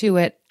sticking to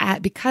it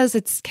because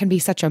it can be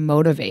such a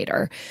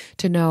motivator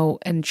to know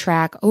and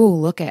track, oh,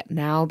 look at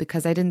now,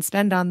 because I didn't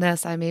spend on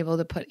this, I'm able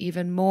to put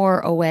even more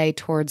away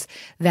towards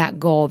that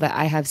goal that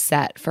I have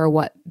set for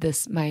what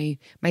my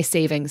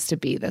savings to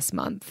be this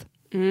month.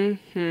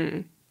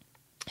 Mm-hmm.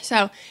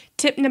 So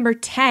tip number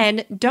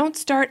 10, don't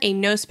start a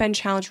no spend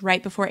challenge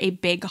right before a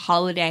big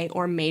holiday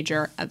or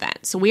major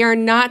event. So we are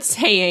not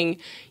saying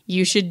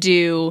you should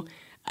do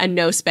a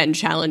no spend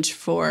challenge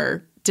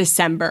for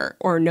December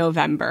or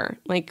November.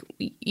 Like,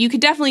 you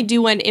could definitely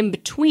do one in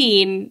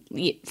between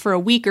for a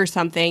week or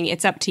something.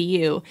 It's up to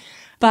you.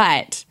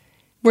 But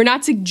we're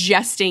not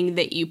suggesting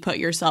that you put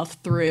yourself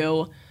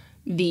through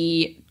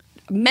the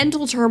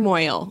mental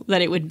turmoil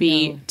that it would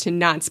be to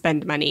not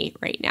spend money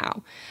right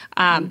now.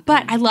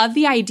 But I love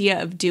the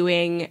idea of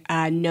doing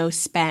no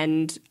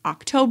spend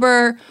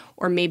October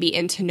or maybe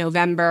into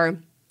November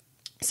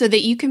so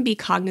that you can be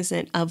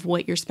cognizant of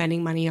what you're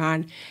spending money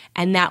on,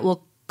 and that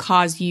will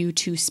cause you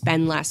to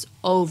spend less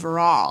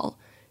overall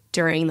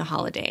during the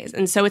holidays.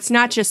 And so it's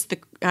not just the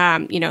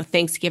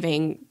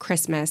Thanksgiving,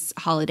 Christmas,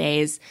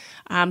 holidays,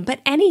 but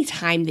any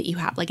time that you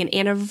have, like an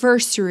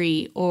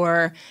anniversary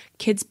or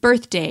kid's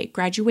birthday,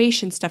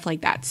 graduation, stuff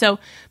like that. So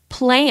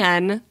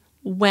plan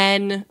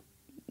when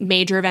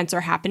major events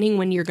are happening,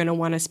 when you're going to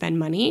want to spend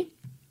money,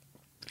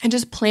 and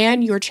just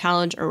plan your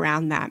challenge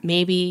around that.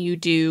 Maybe you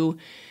do,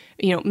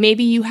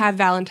 maybe you have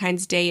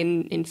Valentine's Day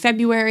in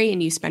February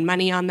and you spend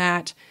money on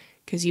that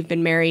because you've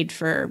been married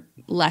for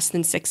less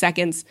than 6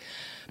 seconds.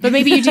 But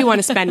maybe you do want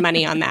to spend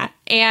money on that.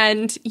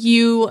 And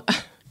you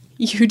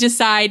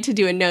decide to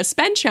do a no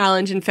spend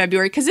challenge in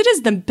February because it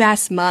is the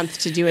best month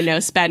to do a no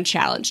spend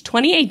challenge.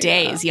 28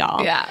 days,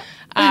 y'all. Yeah.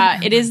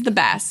 It is the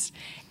best.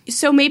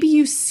 So maybe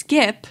you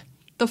skip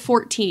the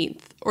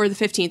 14th or the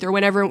 15th or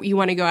whenever you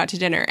want to go out to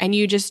dinner, and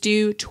you just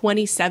do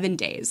 27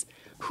 days.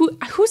 Who's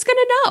going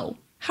to know?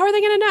 How are they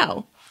going to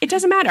know? It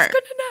doesn't matter. Who's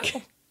going to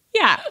know?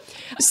 Yeah.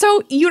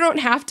 So you don't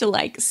have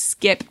to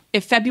skip.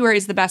 If February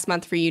is the best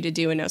month for you to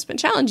do a no spend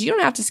challenge, you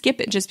don't have to skip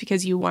it just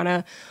because you want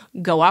to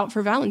go out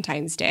for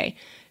Valentine's Day.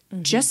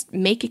 Mm-hmm. Just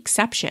make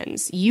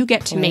exceptions. You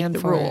get to make the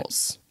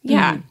rules.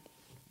 Yeah.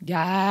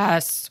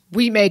 Yes.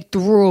 We make the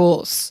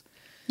rules.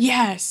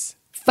 Yes.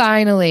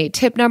 Finally,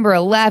 tip number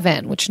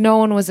 11, which no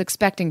one was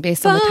expecting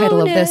based on the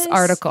title of this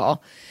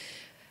article.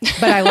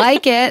 But I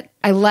like it.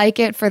 I like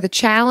it for the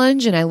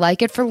challenge, and I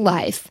like it for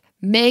life.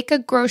 Make a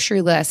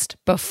grocery list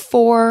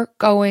before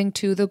going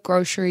to the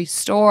grocery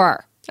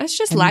store. That's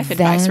just life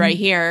advice right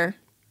here.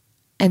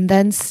 And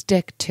then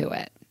stick to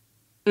it.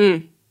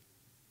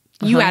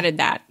 You added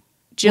that.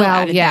 Jill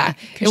added that.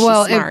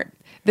 Well, she's smart.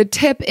 The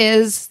tip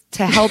is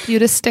to help you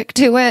to stick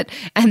to it,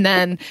 and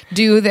then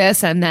do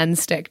this and then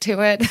stick to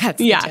it. That's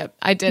the tip.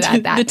 I did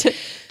add that.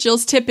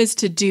 Jill's tip is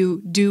to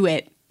do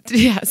it.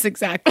 Yes,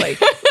 exactly.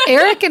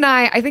 Eric and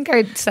I think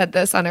I said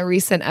this on a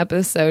recent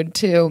episode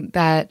too,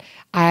 that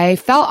I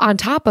felt on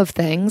top of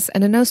things,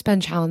 and a no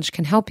spend challenge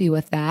can help you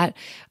with that,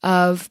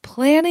 of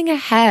planning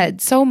ahead.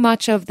 So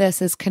much of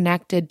this is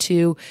connected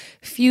to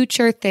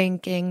future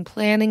thinking,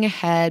 planning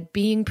ahead,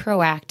 being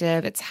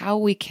proactive. It's how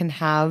we can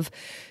have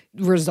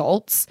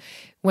results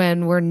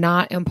when we're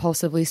not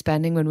impulsively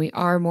spending, when we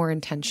are more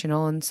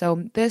intentional. And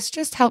so this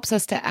just helps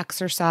us to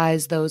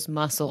exercise those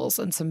muscles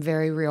in some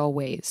very real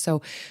ways.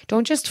 So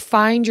don't just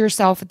find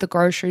yourself at the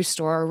grocery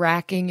store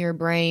racking your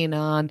brain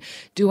on,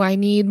 do I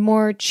need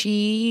more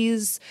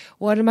cheese?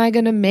 What am I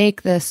going to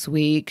make this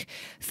week?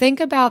 Think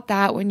about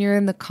that when you're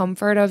in the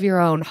comfort of your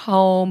own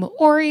home,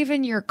 or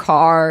even your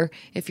car,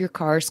 if your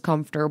car's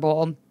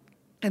comfortable.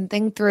 And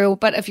think through,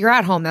 but if you're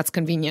at home, that's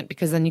convenient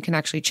because then you can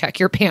actually check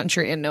your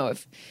pantry and know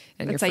if,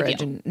 and your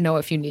fridge, and know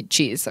if you need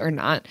cheese or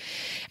not.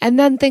 And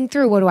then think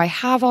through, what do I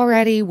have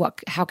already?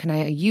 How can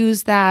I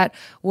use that?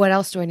 What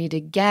else do I need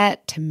to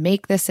get to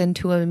make this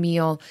into a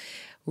meal?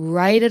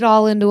 Write it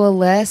all into a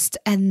list,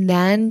 and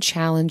then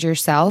challenge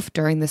yourself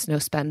during this no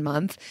spend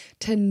month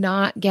to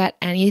not get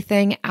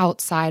anything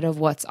outside of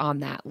what's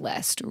on that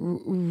list.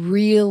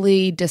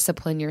 Really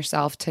discipline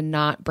yourself to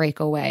not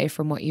break away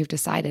from what you've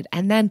decided.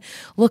 And then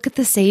look at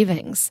the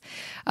savings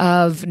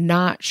of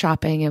not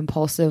shopping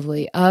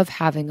impulsively, of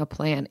having a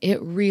plan. It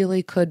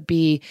really could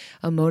be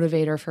a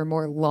motivator for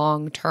more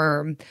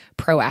long-term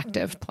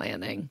proactive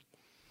planning.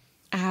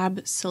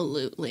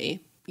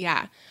 Absolutely.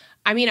 Yeah.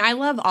 I mean, I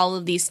love all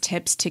of these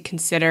tips to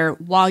consider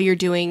while you're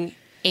doing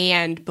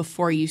and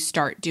before you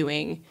start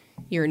doing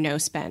your no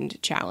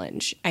spend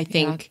challenge. I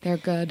think they're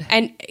good.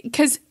 And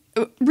because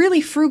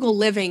really frugal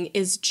living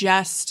is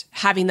just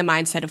having the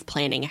mindset of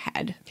planning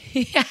ahead.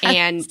 Yes.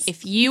 And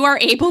if you are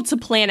able to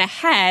plan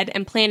ahead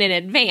and plan in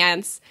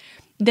advance,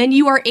 then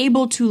you are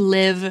able to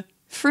live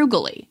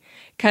frugally.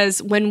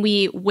 Because when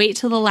we wait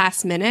till the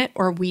last minute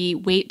or we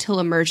wait till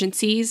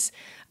emergencies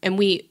and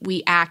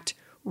we act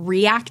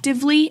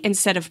reactively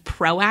instead of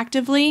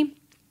proactively,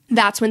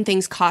 that's when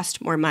things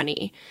cost more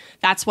money.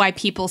 That's why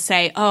people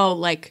say, oh,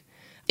 like,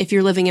 if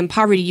you're living in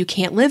poverty, you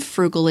can't live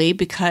frugally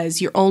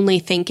because you're only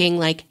thinking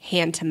like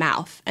hand to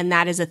mouth. And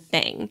that is a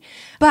thing.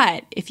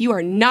 But if you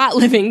are not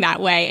living that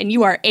way and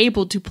you are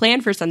able to plan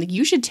for something,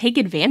 you should take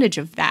advantage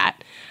of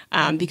that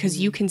because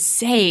you can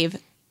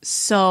save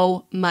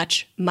so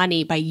much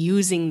money by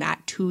using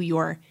that to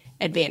your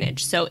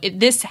advantage. So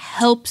this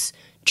helps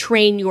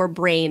train your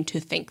brain to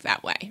think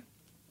that way.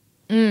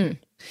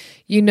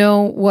 You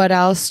know what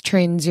else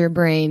trains your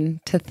brain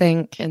to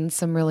think in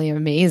some really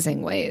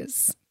amazing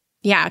ways?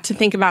 Yeah, to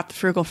think about the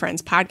Frugal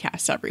Friends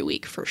podcast every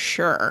week for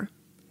sure.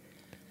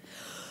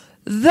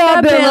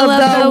 The Bill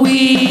of the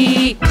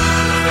Week.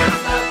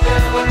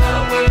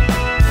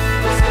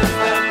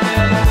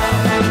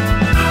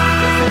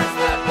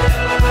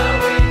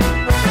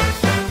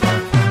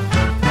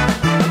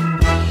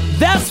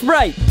 That's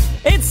right.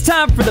 It's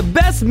time for the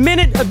best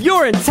minute of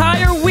your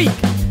entire week.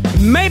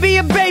 Maybe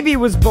a baby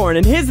was born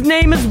and his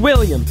name is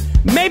William.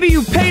 Maybe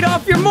you paid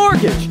off your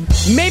mortgage.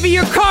 Maybe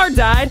your car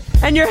died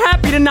and you're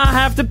happy to not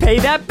have to pay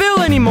that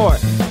bill anymore.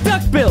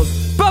 Duck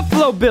Bills,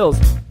 Buffalo Bills,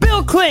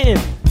 Bill Clinton.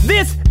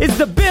 This is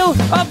the Bill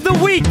of the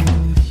Week.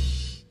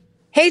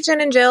 Hey,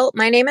 Jen and Jill.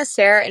 My name is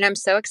Sarah, and I'm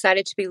so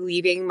excited to be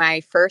leaving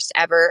my first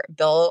ever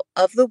Bill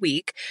of the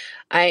Week.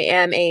 I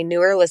am a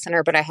newer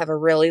listener, but I have a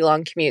really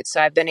long commute,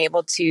 so I've been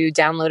able to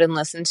download and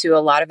listen to a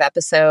lot of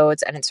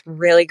episodes, and it's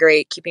really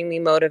great keeping me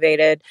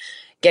motivated,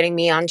 getting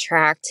me on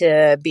track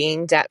to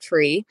being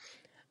debt-free.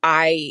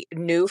 I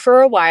knew for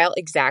a while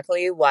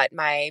exactly what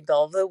my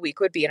Bill of the Week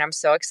would be, and I'm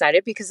so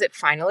excited because it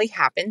finally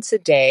happened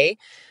today.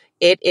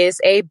 It is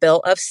a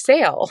bill of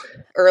sale.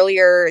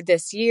 Earlier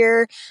this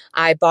year,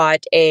 I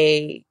bought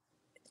a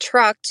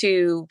truck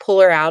to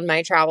pull around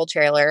my travel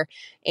trailer,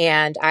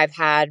 and I've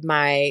had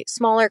my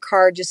smaller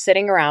car just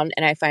sitting around,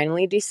 and I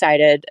finally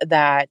decided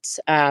that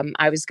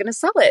I was going to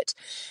sell it.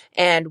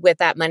 And with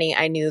that money,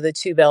 I knew the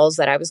two bills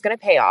that I was going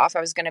to pay off.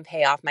 I was going to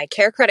pay off my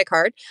Care credit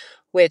card,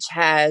 which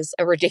has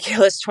a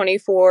ridiculous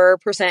 24%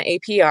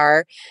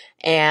 APR,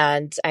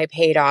 and I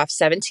paid off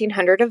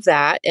 $1,700 of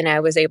that, and I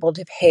was able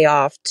to pay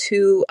off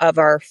 2 of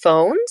our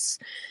phones,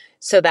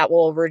 so that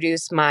will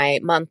reduce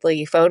my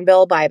monthly phone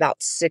bill by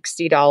about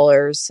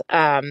 $60.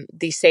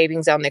 The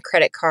savings on the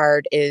credit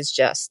card is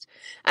just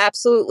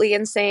absolutely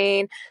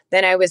insane.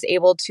 Then I was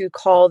able to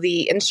call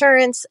the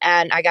insurance,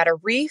 and I got a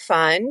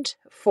refund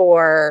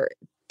for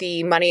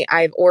the money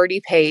I've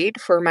already paid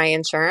for my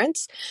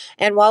insurance.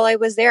 And while I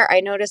was there, I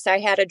noticed I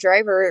had a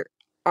driver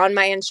on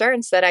my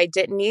insurance that I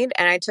didn't need,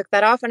 and I took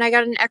that off, and I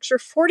got an extra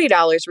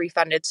 $40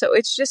 refunded. So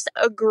it's just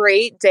a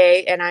great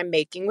day, and I'm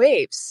making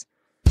waves.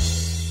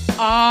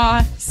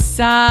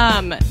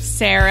 Awesome,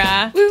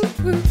 Sarah.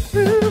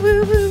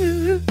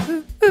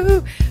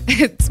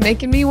 It's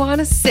making me want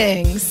to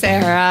sing,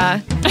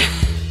 Sarah.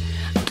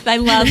 I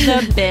love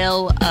the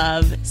bill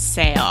of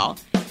sale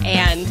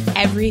and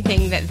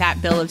everything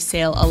that bill of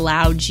sale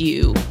allowed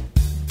you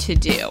to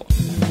do.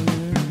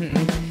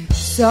 Mm-hmm.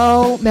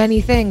 So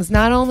many things.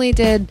 Not only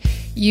did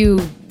you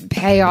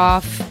pay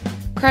off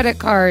credit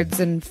cards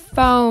and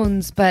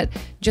phones, but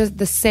just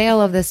the sale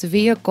of this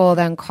vehicle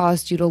then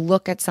caused you to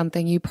look at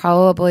something you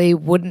probably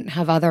wouldn't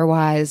have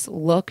otherwise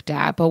looked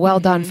at. But well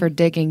done for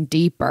digging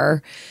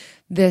deeper.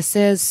 This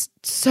is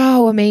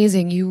so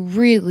amazing. You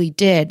really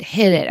did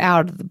hit it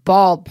out of the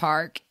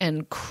ballpark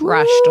and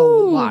crushed a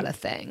lot of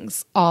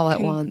things all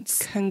at once.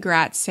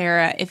 Congrats,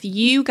 Sarah. If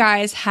you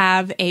guys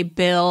have a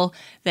bill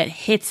that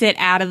hits it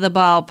out of the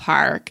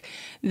ballpark,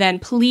 then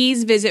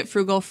please visit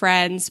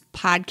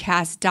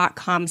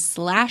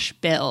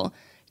frugalfriendspodcast.com/bill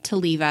to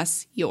leave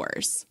us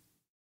yours.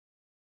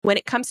 When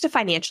it comes to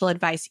financial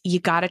advice,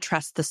 you gotta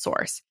trust the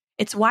source.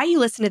 It's why you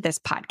listen to this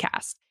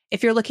podcast.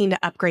 If you're looking to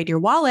upgrade your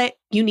wallet,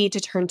 you need to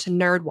turn to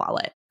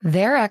NerdWallet.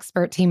 Their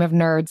expert team of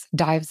nerds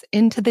dives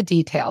into the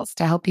details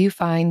to help you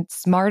find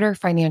smarter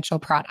financial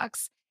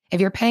products.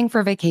 If you're paying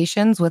for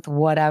vacations with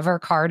whatever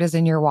card is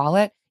in your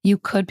wallet, you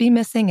could be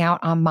missing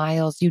out on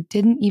miles you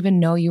didn't even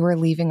know you were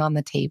leaving on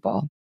the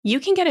table. You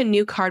can get a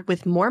new card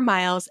with more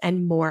miles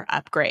and more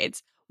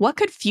upgrades. What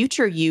could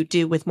future you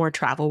do with more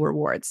travel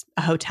rewards?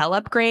 A hotel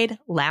upgrade,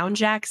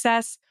 lounge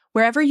access?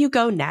 Wherever you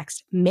go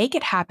next, make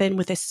it happen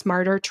with a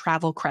smarter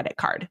travel credit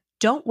card.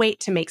 Don't wait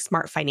to make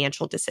smart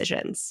financial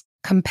decisions.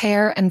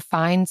 Compare and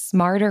find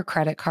smarter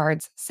credit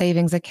cards,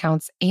 savings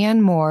accounts,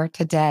 and more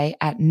today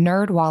at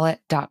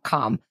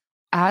nerdwallet.com.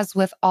 As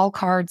with all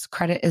cards,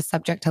 credit is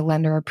subject to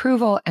lender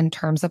approval and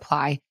terms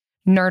apply.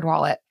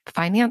 NerdWallet.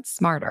 Finance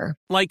smarter.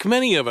 Like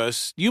many of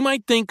us, you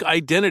might think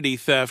identity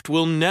theft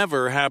will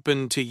never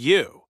happen to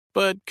you.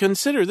 But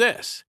consider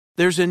this.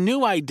 There's a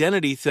new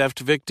identity theft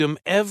victim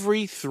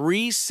every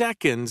 3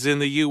 seconds in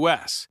the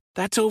U.S.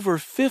 That's over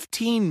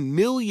 15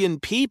 million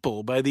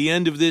people by the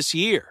end of this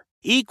year,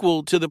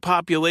 equal to the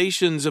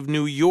populations of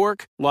New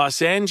York,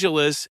 Los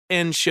Angeles,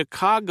 and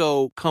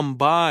Chicago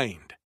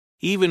combined.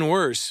 Even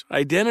worse,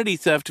 identity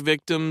theft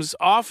victims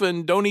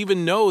often don't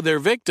even know they're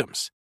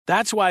victims.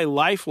 That's why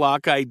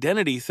LifeLock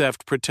Identity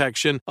Theft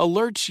Protection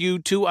alerts you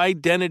to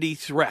identity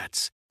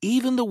threats,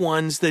 even the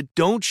ones that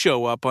don't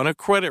show up on a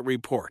credit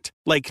report,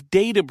 like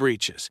data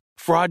breaches,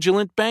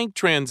 fraudulent bank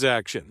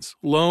transactions,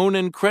 loan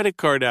and credit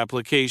card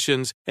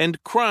applications,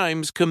 and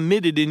crimes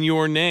committed in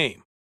your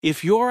name.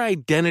 If your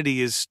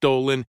identity is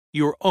stolen,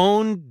 your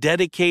own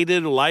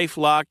dedicated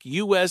LifeLock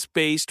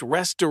U.S.-based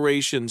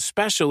restoration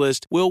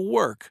specialist will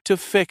work to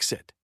fix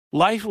it.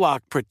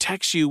 LifeLock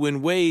protects you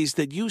in ways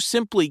that you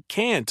simply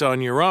can't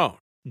on your own.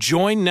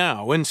 Join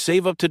now and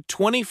save up to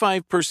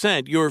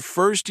 25% your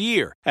first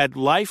year at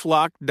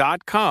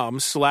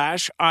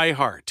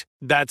LifeLock.com/iHeart.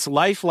 That's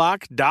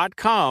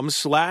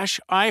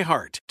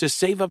LifeLock.com/iHeart to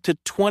save up to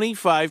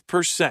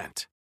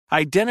 25%.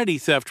 Identity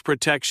theft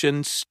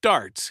protection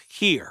starts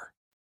here.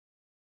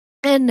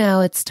 And now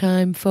it's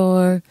time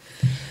for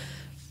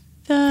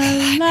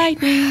the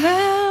lightning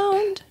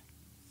round.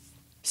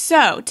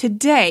 So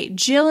today,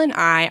 Jill and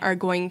I are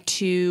going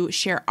to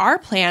share our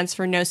plans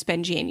for No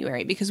Spend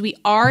January because we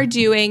are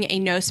doing a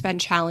No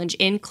Spend challenge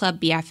in Club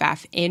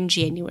BFF in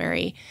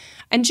January.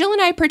 And Jill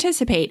and I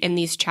participate in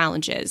these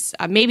challenges,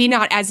 maybe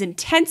not as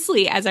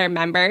intensely as our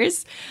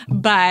members,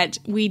 but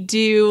we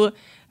do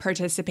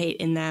participate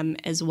in them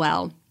as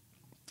well.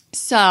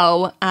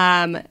 So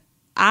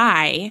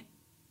I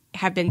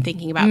have been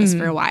thinking about this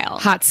for a while.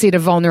 hot seat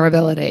of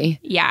vulnerability.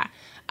 Yeah.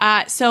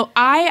 So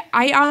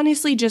I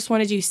honestly just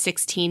want to do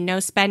 16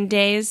 no spend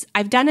days.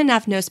 I've done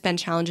enough no spend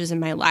challenges in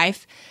my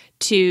life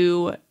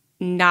to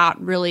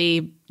not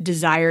really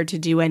desire to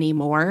do any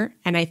more.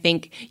 And I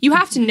think you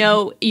have to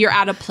know you're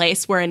at a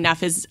place where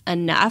enough is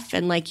enough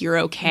and like you're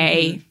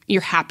okay,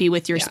 you're happy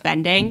with your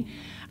spending.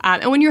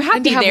 And when you're happy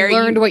And to have there,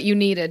 learned what you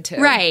needed to.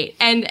 right.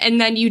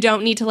 And then you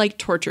don't need to like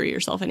torture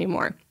yourself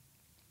anymore.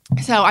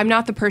 So I'm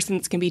not the person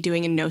that's going to be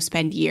doing a no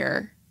spend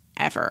year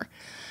ever.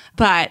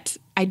 But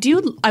I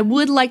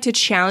would like to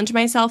challenge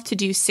myself to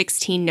do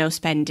 16 no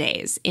spend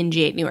days in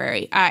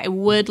January. I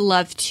would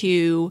love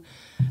to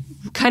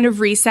kind of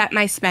reset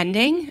my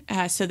spending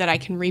so that I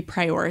can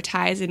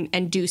reprioritize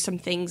and do some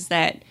things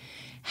that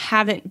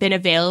haven't been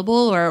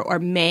available or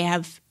may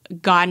have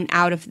gotten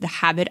out of the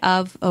habit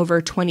of over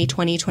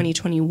 2020,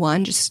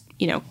 2021, just,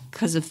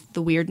 because of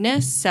the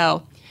weirdness.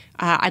 So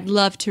I'd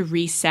love to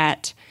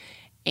reset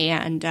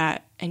and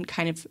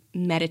kind of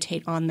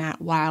meditate on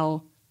that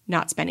while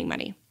not spending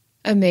money.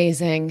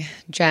 Amazing,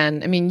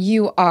 Jen. I mean,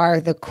 you are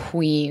the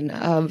queen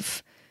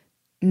of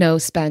no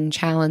spend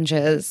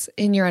challenges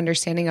in your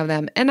understanding of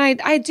them. And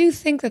I do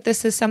think that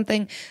this is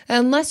something,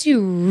 unless you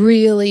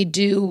really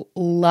do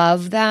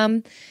love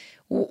them,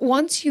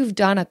 once you've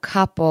done a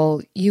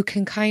couple, you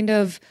can kind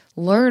of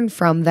learn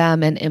from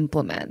them and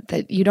implement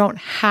that. You don't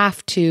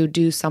have to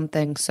do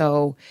something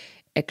so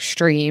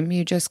extreme.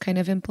 You just kind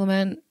of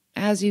implement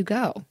as you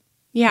go.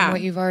 Yeah.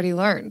 What you've already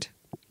learned.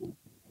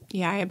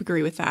 Yeah, I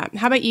agree with that.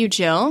 How about you,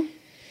 Jill?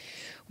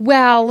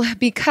 Well,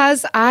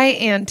 because I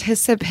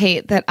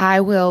anticipate that I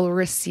will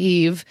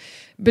receive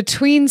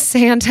between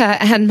Santa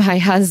and my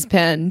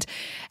husband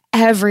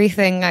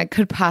everything I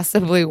could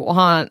possibly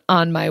want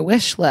on my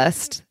wish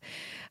list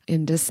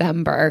in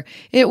December,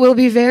 it will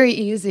be very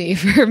easy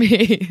for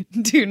me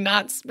to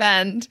not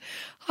spend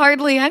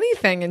hardly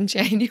anything in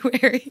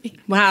January.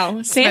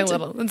 Wow.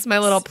 That's my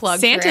little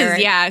plug.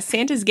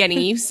 Santa's getting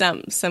you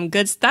some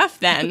good stuff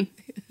then.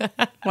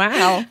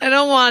 Wow. I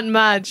don't want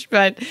much,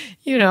 but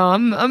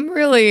I'm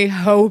really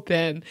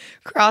hoping,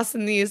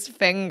 crossing these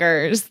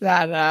fingers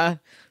that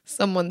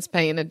someone's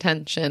paying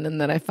attention and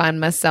that I find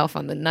myself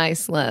on the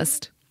nice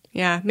list.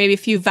 Yeah, maybe a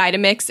few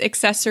Vitamix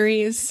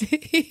accessories.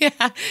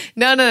 Yeah.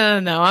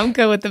 No. I'm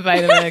good with the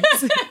Vitamix.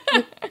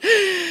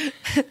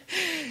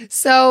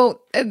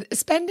 So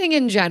spending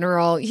in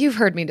general, you've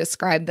heard me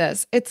describe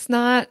this. It's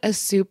not a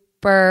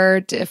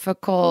super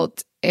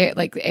difficult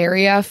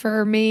area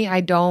for me.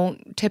 I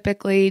don't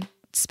typically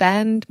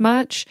spend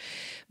much,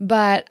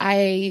 but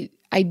I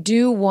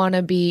do want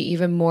to be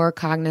even more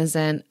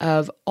cognizant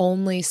of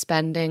only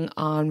spending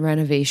on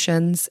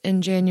renovations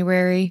in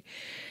January.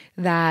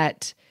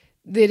 That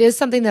it is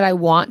something that I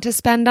want to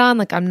spend on.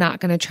 Like, I'm not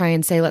going to try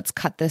and say, let's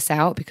cut this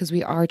out, because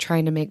we are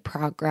trying to make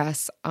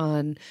progress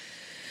on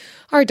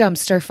our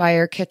dumpster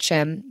fire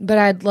kitchen. But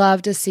I'd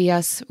love to see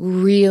us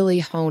really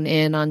hone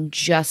in on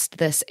just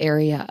this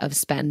area of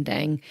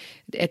spending,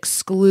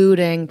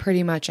 excluding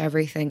pretty much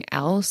everything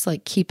else,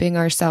 like keeping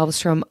ourselves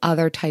from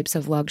other types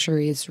of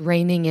luxuries,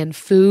 reining in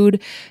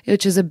food,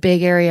 which is a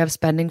big area of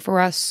spending for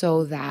us,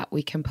 so that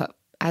we can put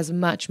as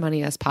much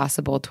money as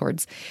possible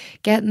towards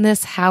getting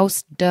this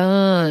house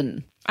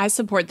done. I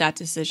support that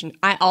decision.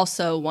 I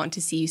also want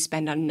to see you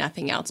spend on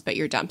nothing else but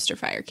your dumpster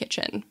fire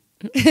kitchen.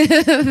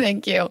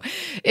 Thank you.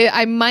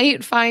 I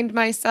might find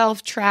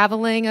myself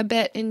traveling a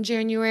bit in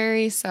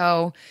January,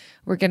 so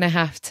we're going to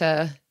have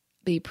to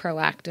be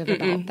proactive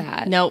about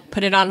that. No,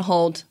 put it on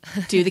hold.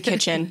 Do the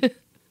kitchen.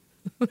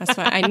 That's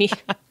what I need.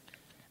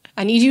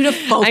 I need you to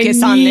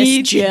focus on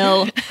this,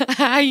 Jill.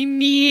 I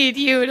need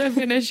you to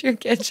finish your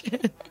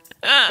kitchen.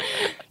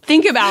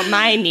 Think about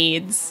my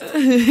needs.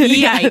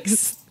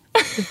 Yikes.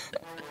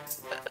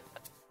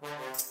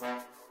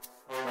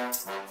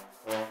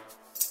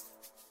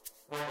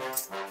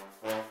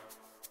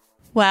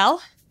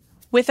 Well,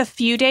 with a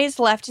few days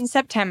left in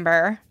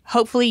September,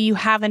 hopefully you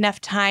have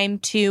enough time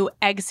to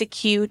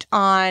execute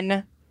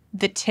on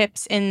the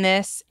tips in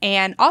this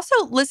and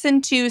also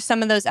listen to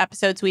some of those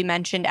episodes we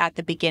mentioned at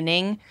the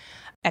beginning,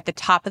 at the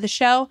top of the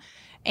show,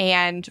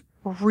 and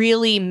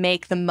really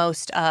make the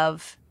most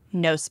of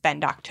No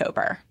Spend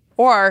October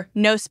or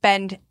No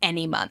Spend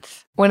any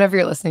month. Whenever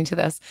you're listening to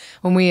this,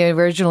 when we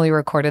originally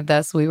recorded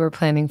this, we were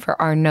planning for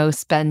our No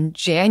Spend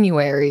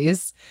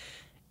Januaries,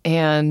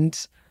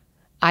 and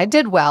I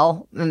did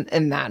well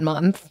in that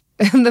month.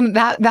 And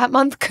that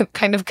month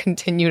kind of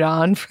continued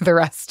on for the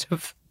rest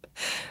of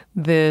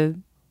the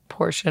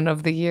portion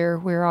of the year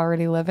we're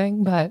already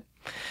living. But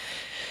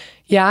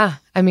yeah,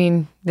 I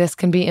mean, this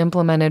can be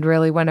implemented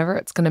really whenever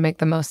it's going to make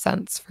the most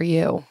sense for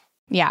you.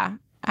 Yeah.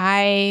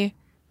 I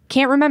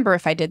can't remember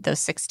if I did those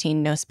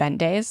 16 no spend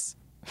days.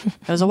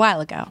 It was a while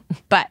ago.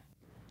 But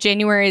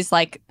January is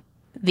like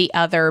the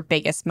other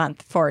biggest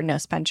month for no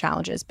spend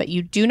challenges. But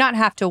you do not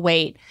have to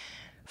wait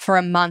for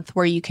a month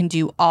where you can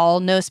do all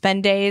no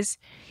spend days.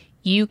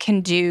 You can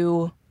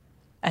do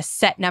a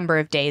set number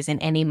of days in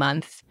any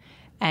month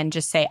and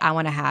just say, I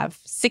want to have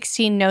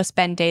 16 no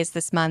spend days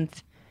this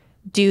month.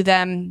 Do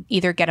them,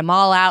 either get them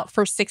all out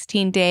for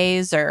 16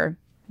 days or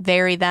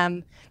vary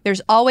them.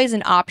 There's always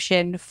an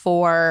option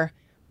for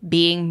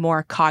being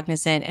more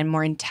cognizant and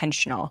more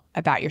intentional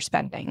about your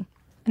spending.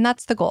 And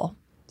that's the goal.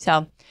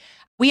 So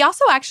we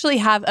also actually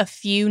have a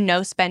few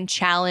no spend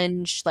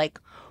challenge like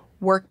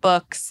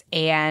workbooks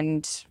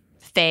and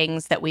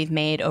things that we've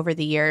made over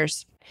the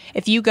years.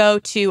 If you go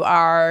to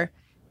our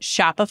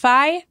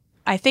Shopify,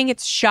 I think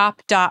it's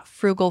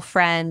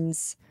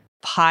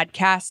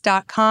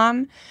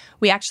shop.frugalfriendspodcast.com.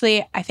 We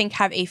actually, I think,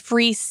 have a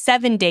free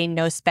 7-day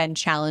no spend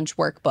challenge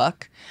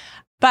workbook.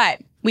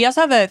 But we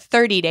also have a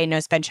 30-day no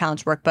spend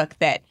challenge workbook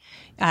that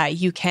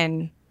you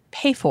can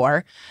pay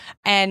for.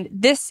 And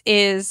this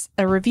is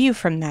a review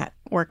from that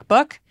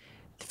workbook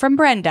from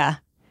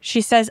Brenda.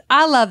 She says,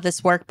 I love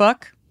this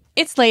workbook.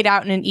 It's laid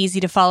out in an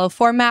easy-to-follow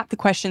format. The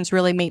questions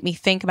really make me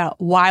think about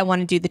why I want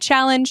to do the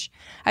challenge.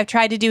 I've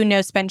tried to do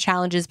no-spend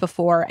challenges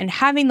before, and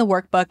having the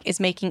workbook is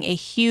making a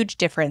huge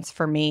difference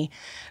for me.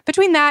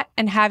 Between that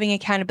and having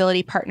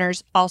accountability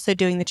partners also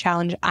doing the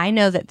challenge, I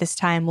know that this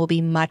time will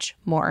be much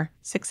more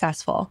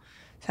successful.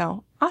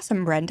 So,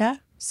 awesome,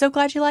 Brenda. So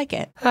glad you like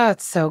it.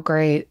 That's so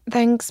great.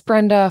 Thanks,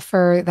 Brenda,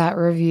 for that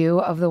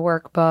review of the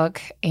workbook.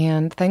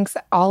 And thanks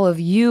all of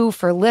you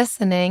for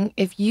listening.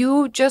 If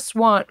you just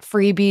want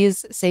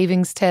freebies,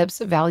 savings tips,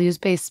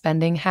 values-based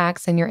spending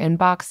hacks in your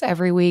inbox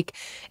every week,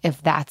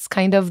 if that's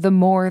kind of the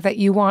more that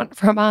you want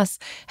from us,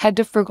 head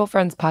to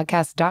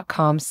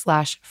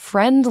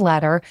frugalfriendspodcast.com/friend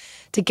letter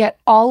to get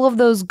all of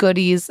those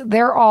goodies.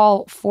 They're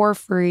all for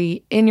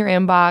free in your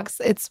inbox.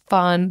 It's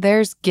fun.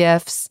 There's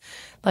gifts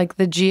like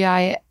the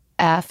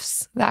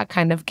GIFs, that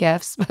kind of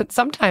gifts, but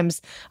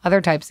sometimes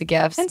other types of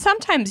gifts. And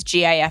sometimes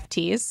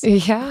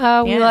GIFTs.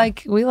 Yeah, we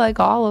like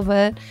all of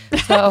it.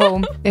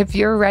 So if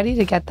you're ready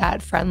to get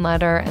that friend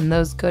letter and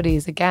those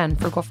goodies, again,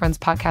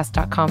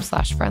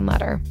 frugalfriendspodcast.com/friend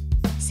letter.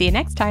 See you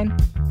next time.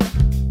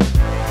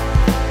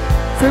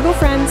 Frugal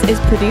Friends is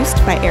produced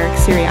by Eric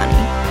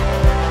Siriani.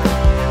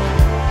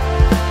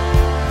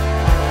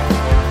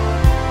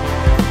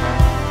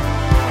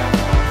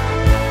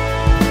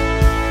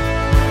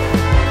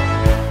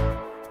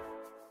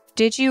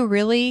 Did you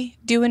really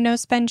do a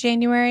no-spend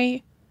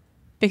January?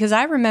 Because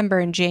I remember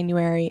in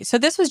January, so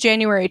this was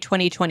January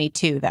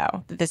 2022,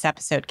 though, that this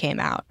episode came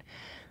out.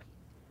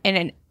 And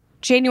in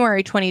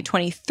January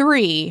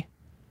 2023,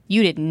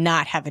 you did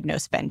not have a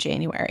no-spend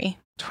January.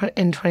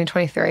 In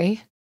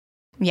 2023?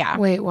 Yeah.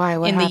 Wait, why?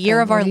 What in happened? The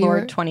year of our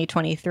Lord,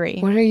 2023.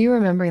 What are you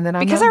remembering that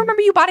I'm Because I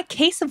remember you bought a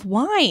case of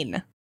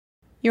wine.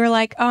 You were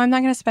like, oh, I'm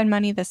not going to spend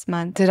money this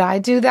month. Did I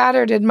do that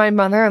or did my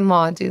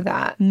mother-in-law do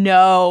that?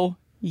 No.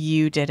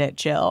 You did it,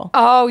 Jill.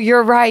 Oh,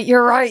 you're right.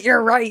 You're right.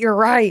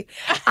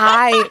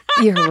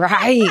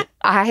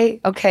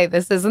 Okay,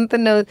 this isn't the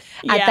note.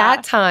 Yeah. At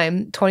that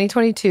time,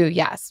 2022,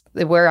 yes,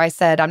 where I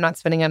said I'm not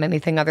spending on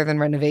anything other than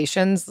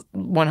renovations,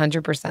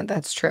 100%,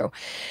 that's true.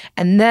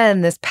 And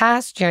then this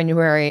past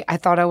January, I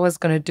thought I was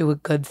going to do a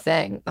good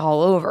thing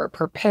all over,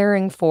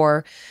 preparing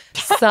for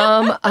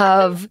some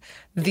of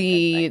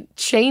the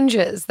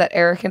changes that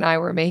Eric and I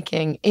were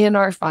making in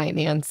our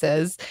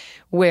finances,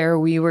 where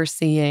we were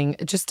seeing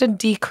just a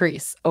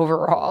decrease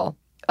overall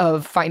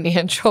of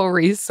financial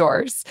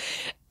resource.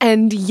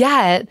 And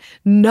yet,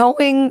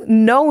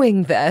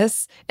 knowing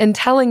this and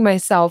telling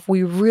myself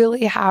we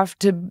really have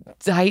to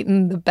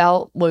tighten the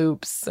belt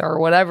loops or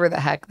whatever the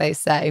heck they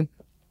say,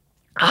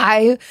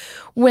 I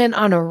went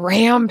on a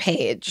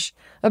rampage.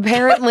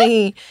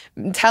 Apparently,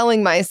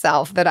 telling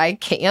myself that I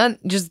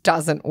can't just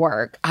doesn't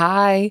work.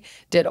 I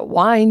did a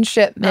wine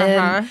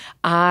shipment.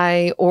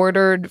 I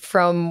ordered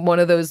from one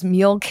of those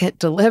meal kit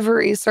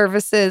delivery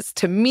services.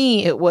 To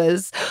me, it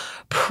was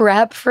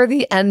prep for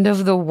the end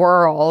of the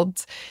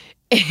world.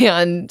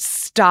 And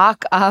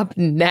stock up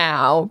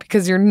now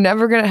because you're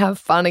never going to have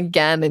fun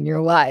again in your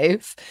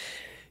life.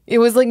 It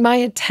was like my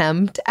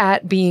attempt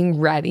at being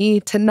ready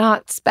to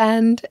not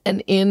spend.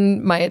 And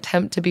in my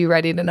attempt to be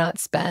ready to not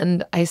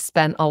spend, I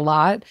spent a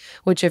lot,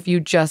 which if you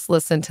just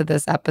listen to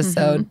this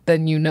episode,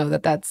 then you know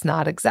that that's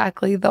not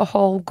exactly the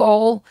whole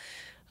goal.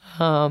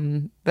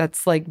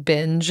 That's like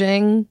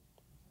binging.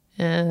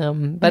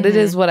 But it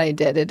is what I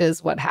did. It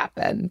is what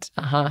happened.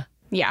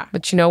 Yeah.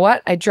 But you know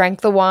what? I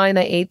drank the wine.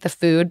 I ate the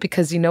food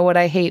because you know what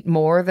I hate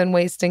more than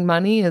wasting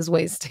money is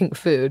wasting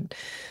food.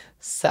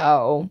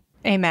 So,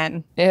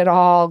 amen. It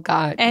all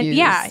got and used.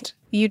 Yeah,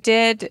 you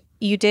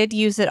did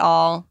use it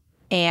all.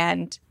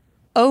 And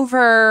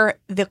over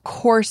the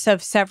course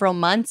of several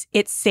months,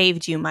 it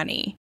saved you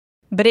money.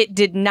 But it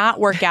did not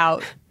work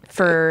out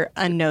for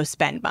a no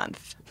spend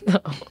month. No.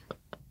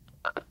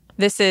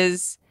 This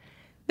is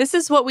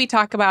what we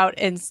talk about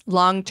as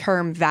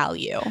long-term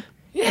value.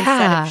 Yeah.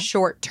 Instead of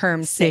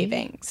short-term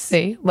savings.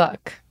 See,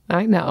 look,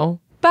 I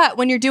know. But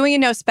when you're doing a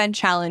no spend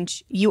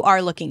challenge, you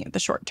are looking at the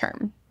short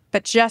term,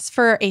 but just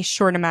for a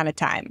short amount of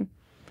time,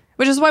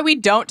 which is why we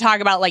don't talk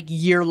about like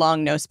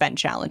year-long no spend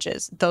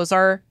challenges. Those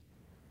are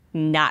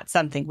not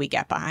something we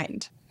get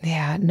behind.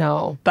 Yeah,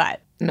 no.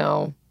 But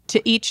no.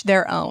 To each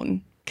their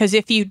own. Because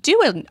if you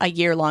do a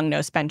year-long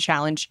no spend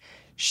challenge,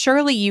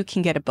 surely you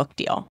can get a book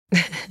deal.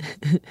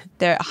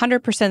 There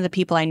 100% of the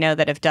people I know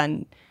that have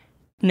done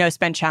no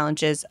spend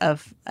challenges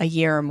of a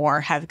year or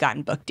more have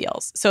gotten book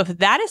deals. So if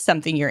that is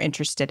something you're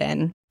interested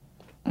in,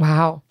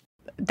 wow,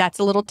 that's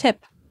a little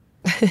tip,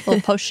 a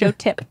little post-show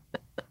tip.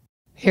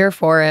 Here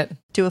for it.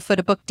 Do a foot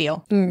a book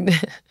deal.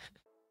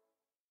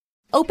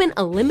 Open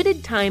a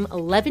limited-time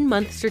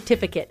 11-month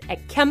certificate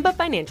at Kemba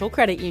Financial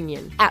Credit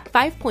Union. At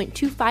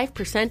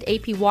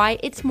 5.25% APY,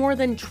 it's more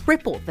than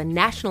triple the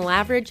national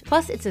average,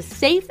 plus it's a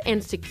safe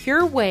and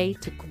secure way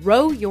to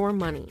grow your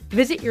money.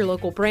 Visit your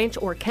local branch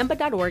or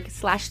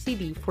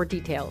kemba.org/CD for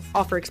details.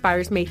 Offer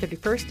expires May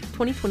 31st,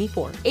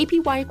 2024.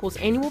 APY equals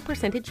annual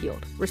percentage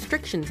yield.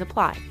 Restrictions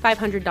apply.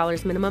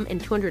 $500 minimum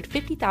and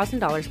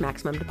 $250,000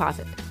 maximum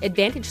deposit.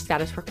 Advantage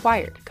status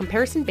required.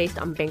 Comparison based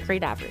on bank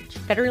rate average.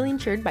 Federally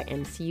insured by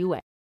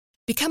NCUA.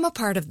 Become a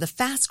part of the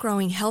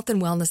fast-growing health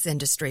and wellness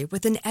industry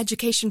with an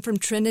education from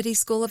Trinity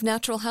School of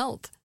Natural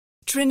Health.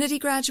 Trinity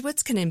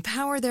graduates can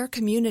empower their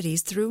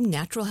communities through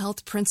natural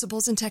health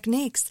principles and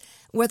techniques,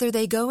 whether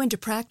they go into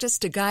practice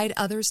to guide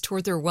others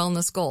toward their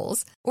wellness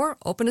goals or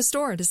open a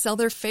store to sell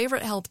their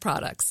favorite health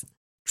products.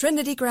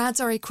 Trinity grads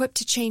are equipped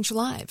to change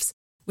lives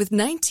with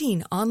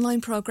 19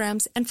 online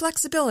programs and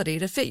flexibility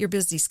to fit your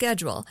busy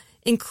schedule,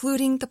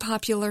 including the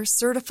popular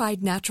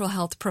Certified Natural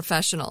Health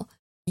Professional.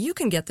 You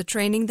can get the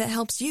training that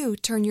helps you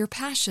turn your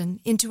passion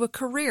into a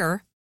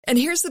career. And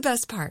here's the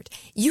best part.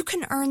 You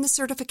can earn the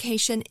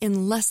certification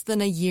in less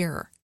than a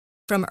year.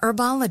 From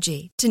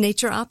herbology to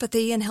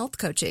naturopathy and health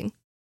coaching,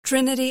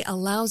 Trinity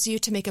allows you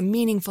to make a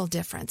meaningful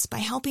difference by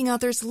helping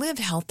others live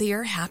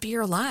healthier,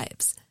 happier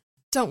lives.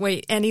 Don't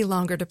wait any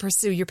longer to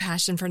pursue your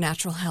passion for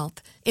natural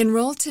health.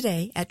 Enroll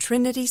today at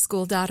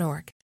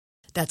trinityschool.org.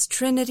 That's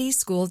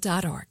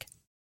trinityschool.org.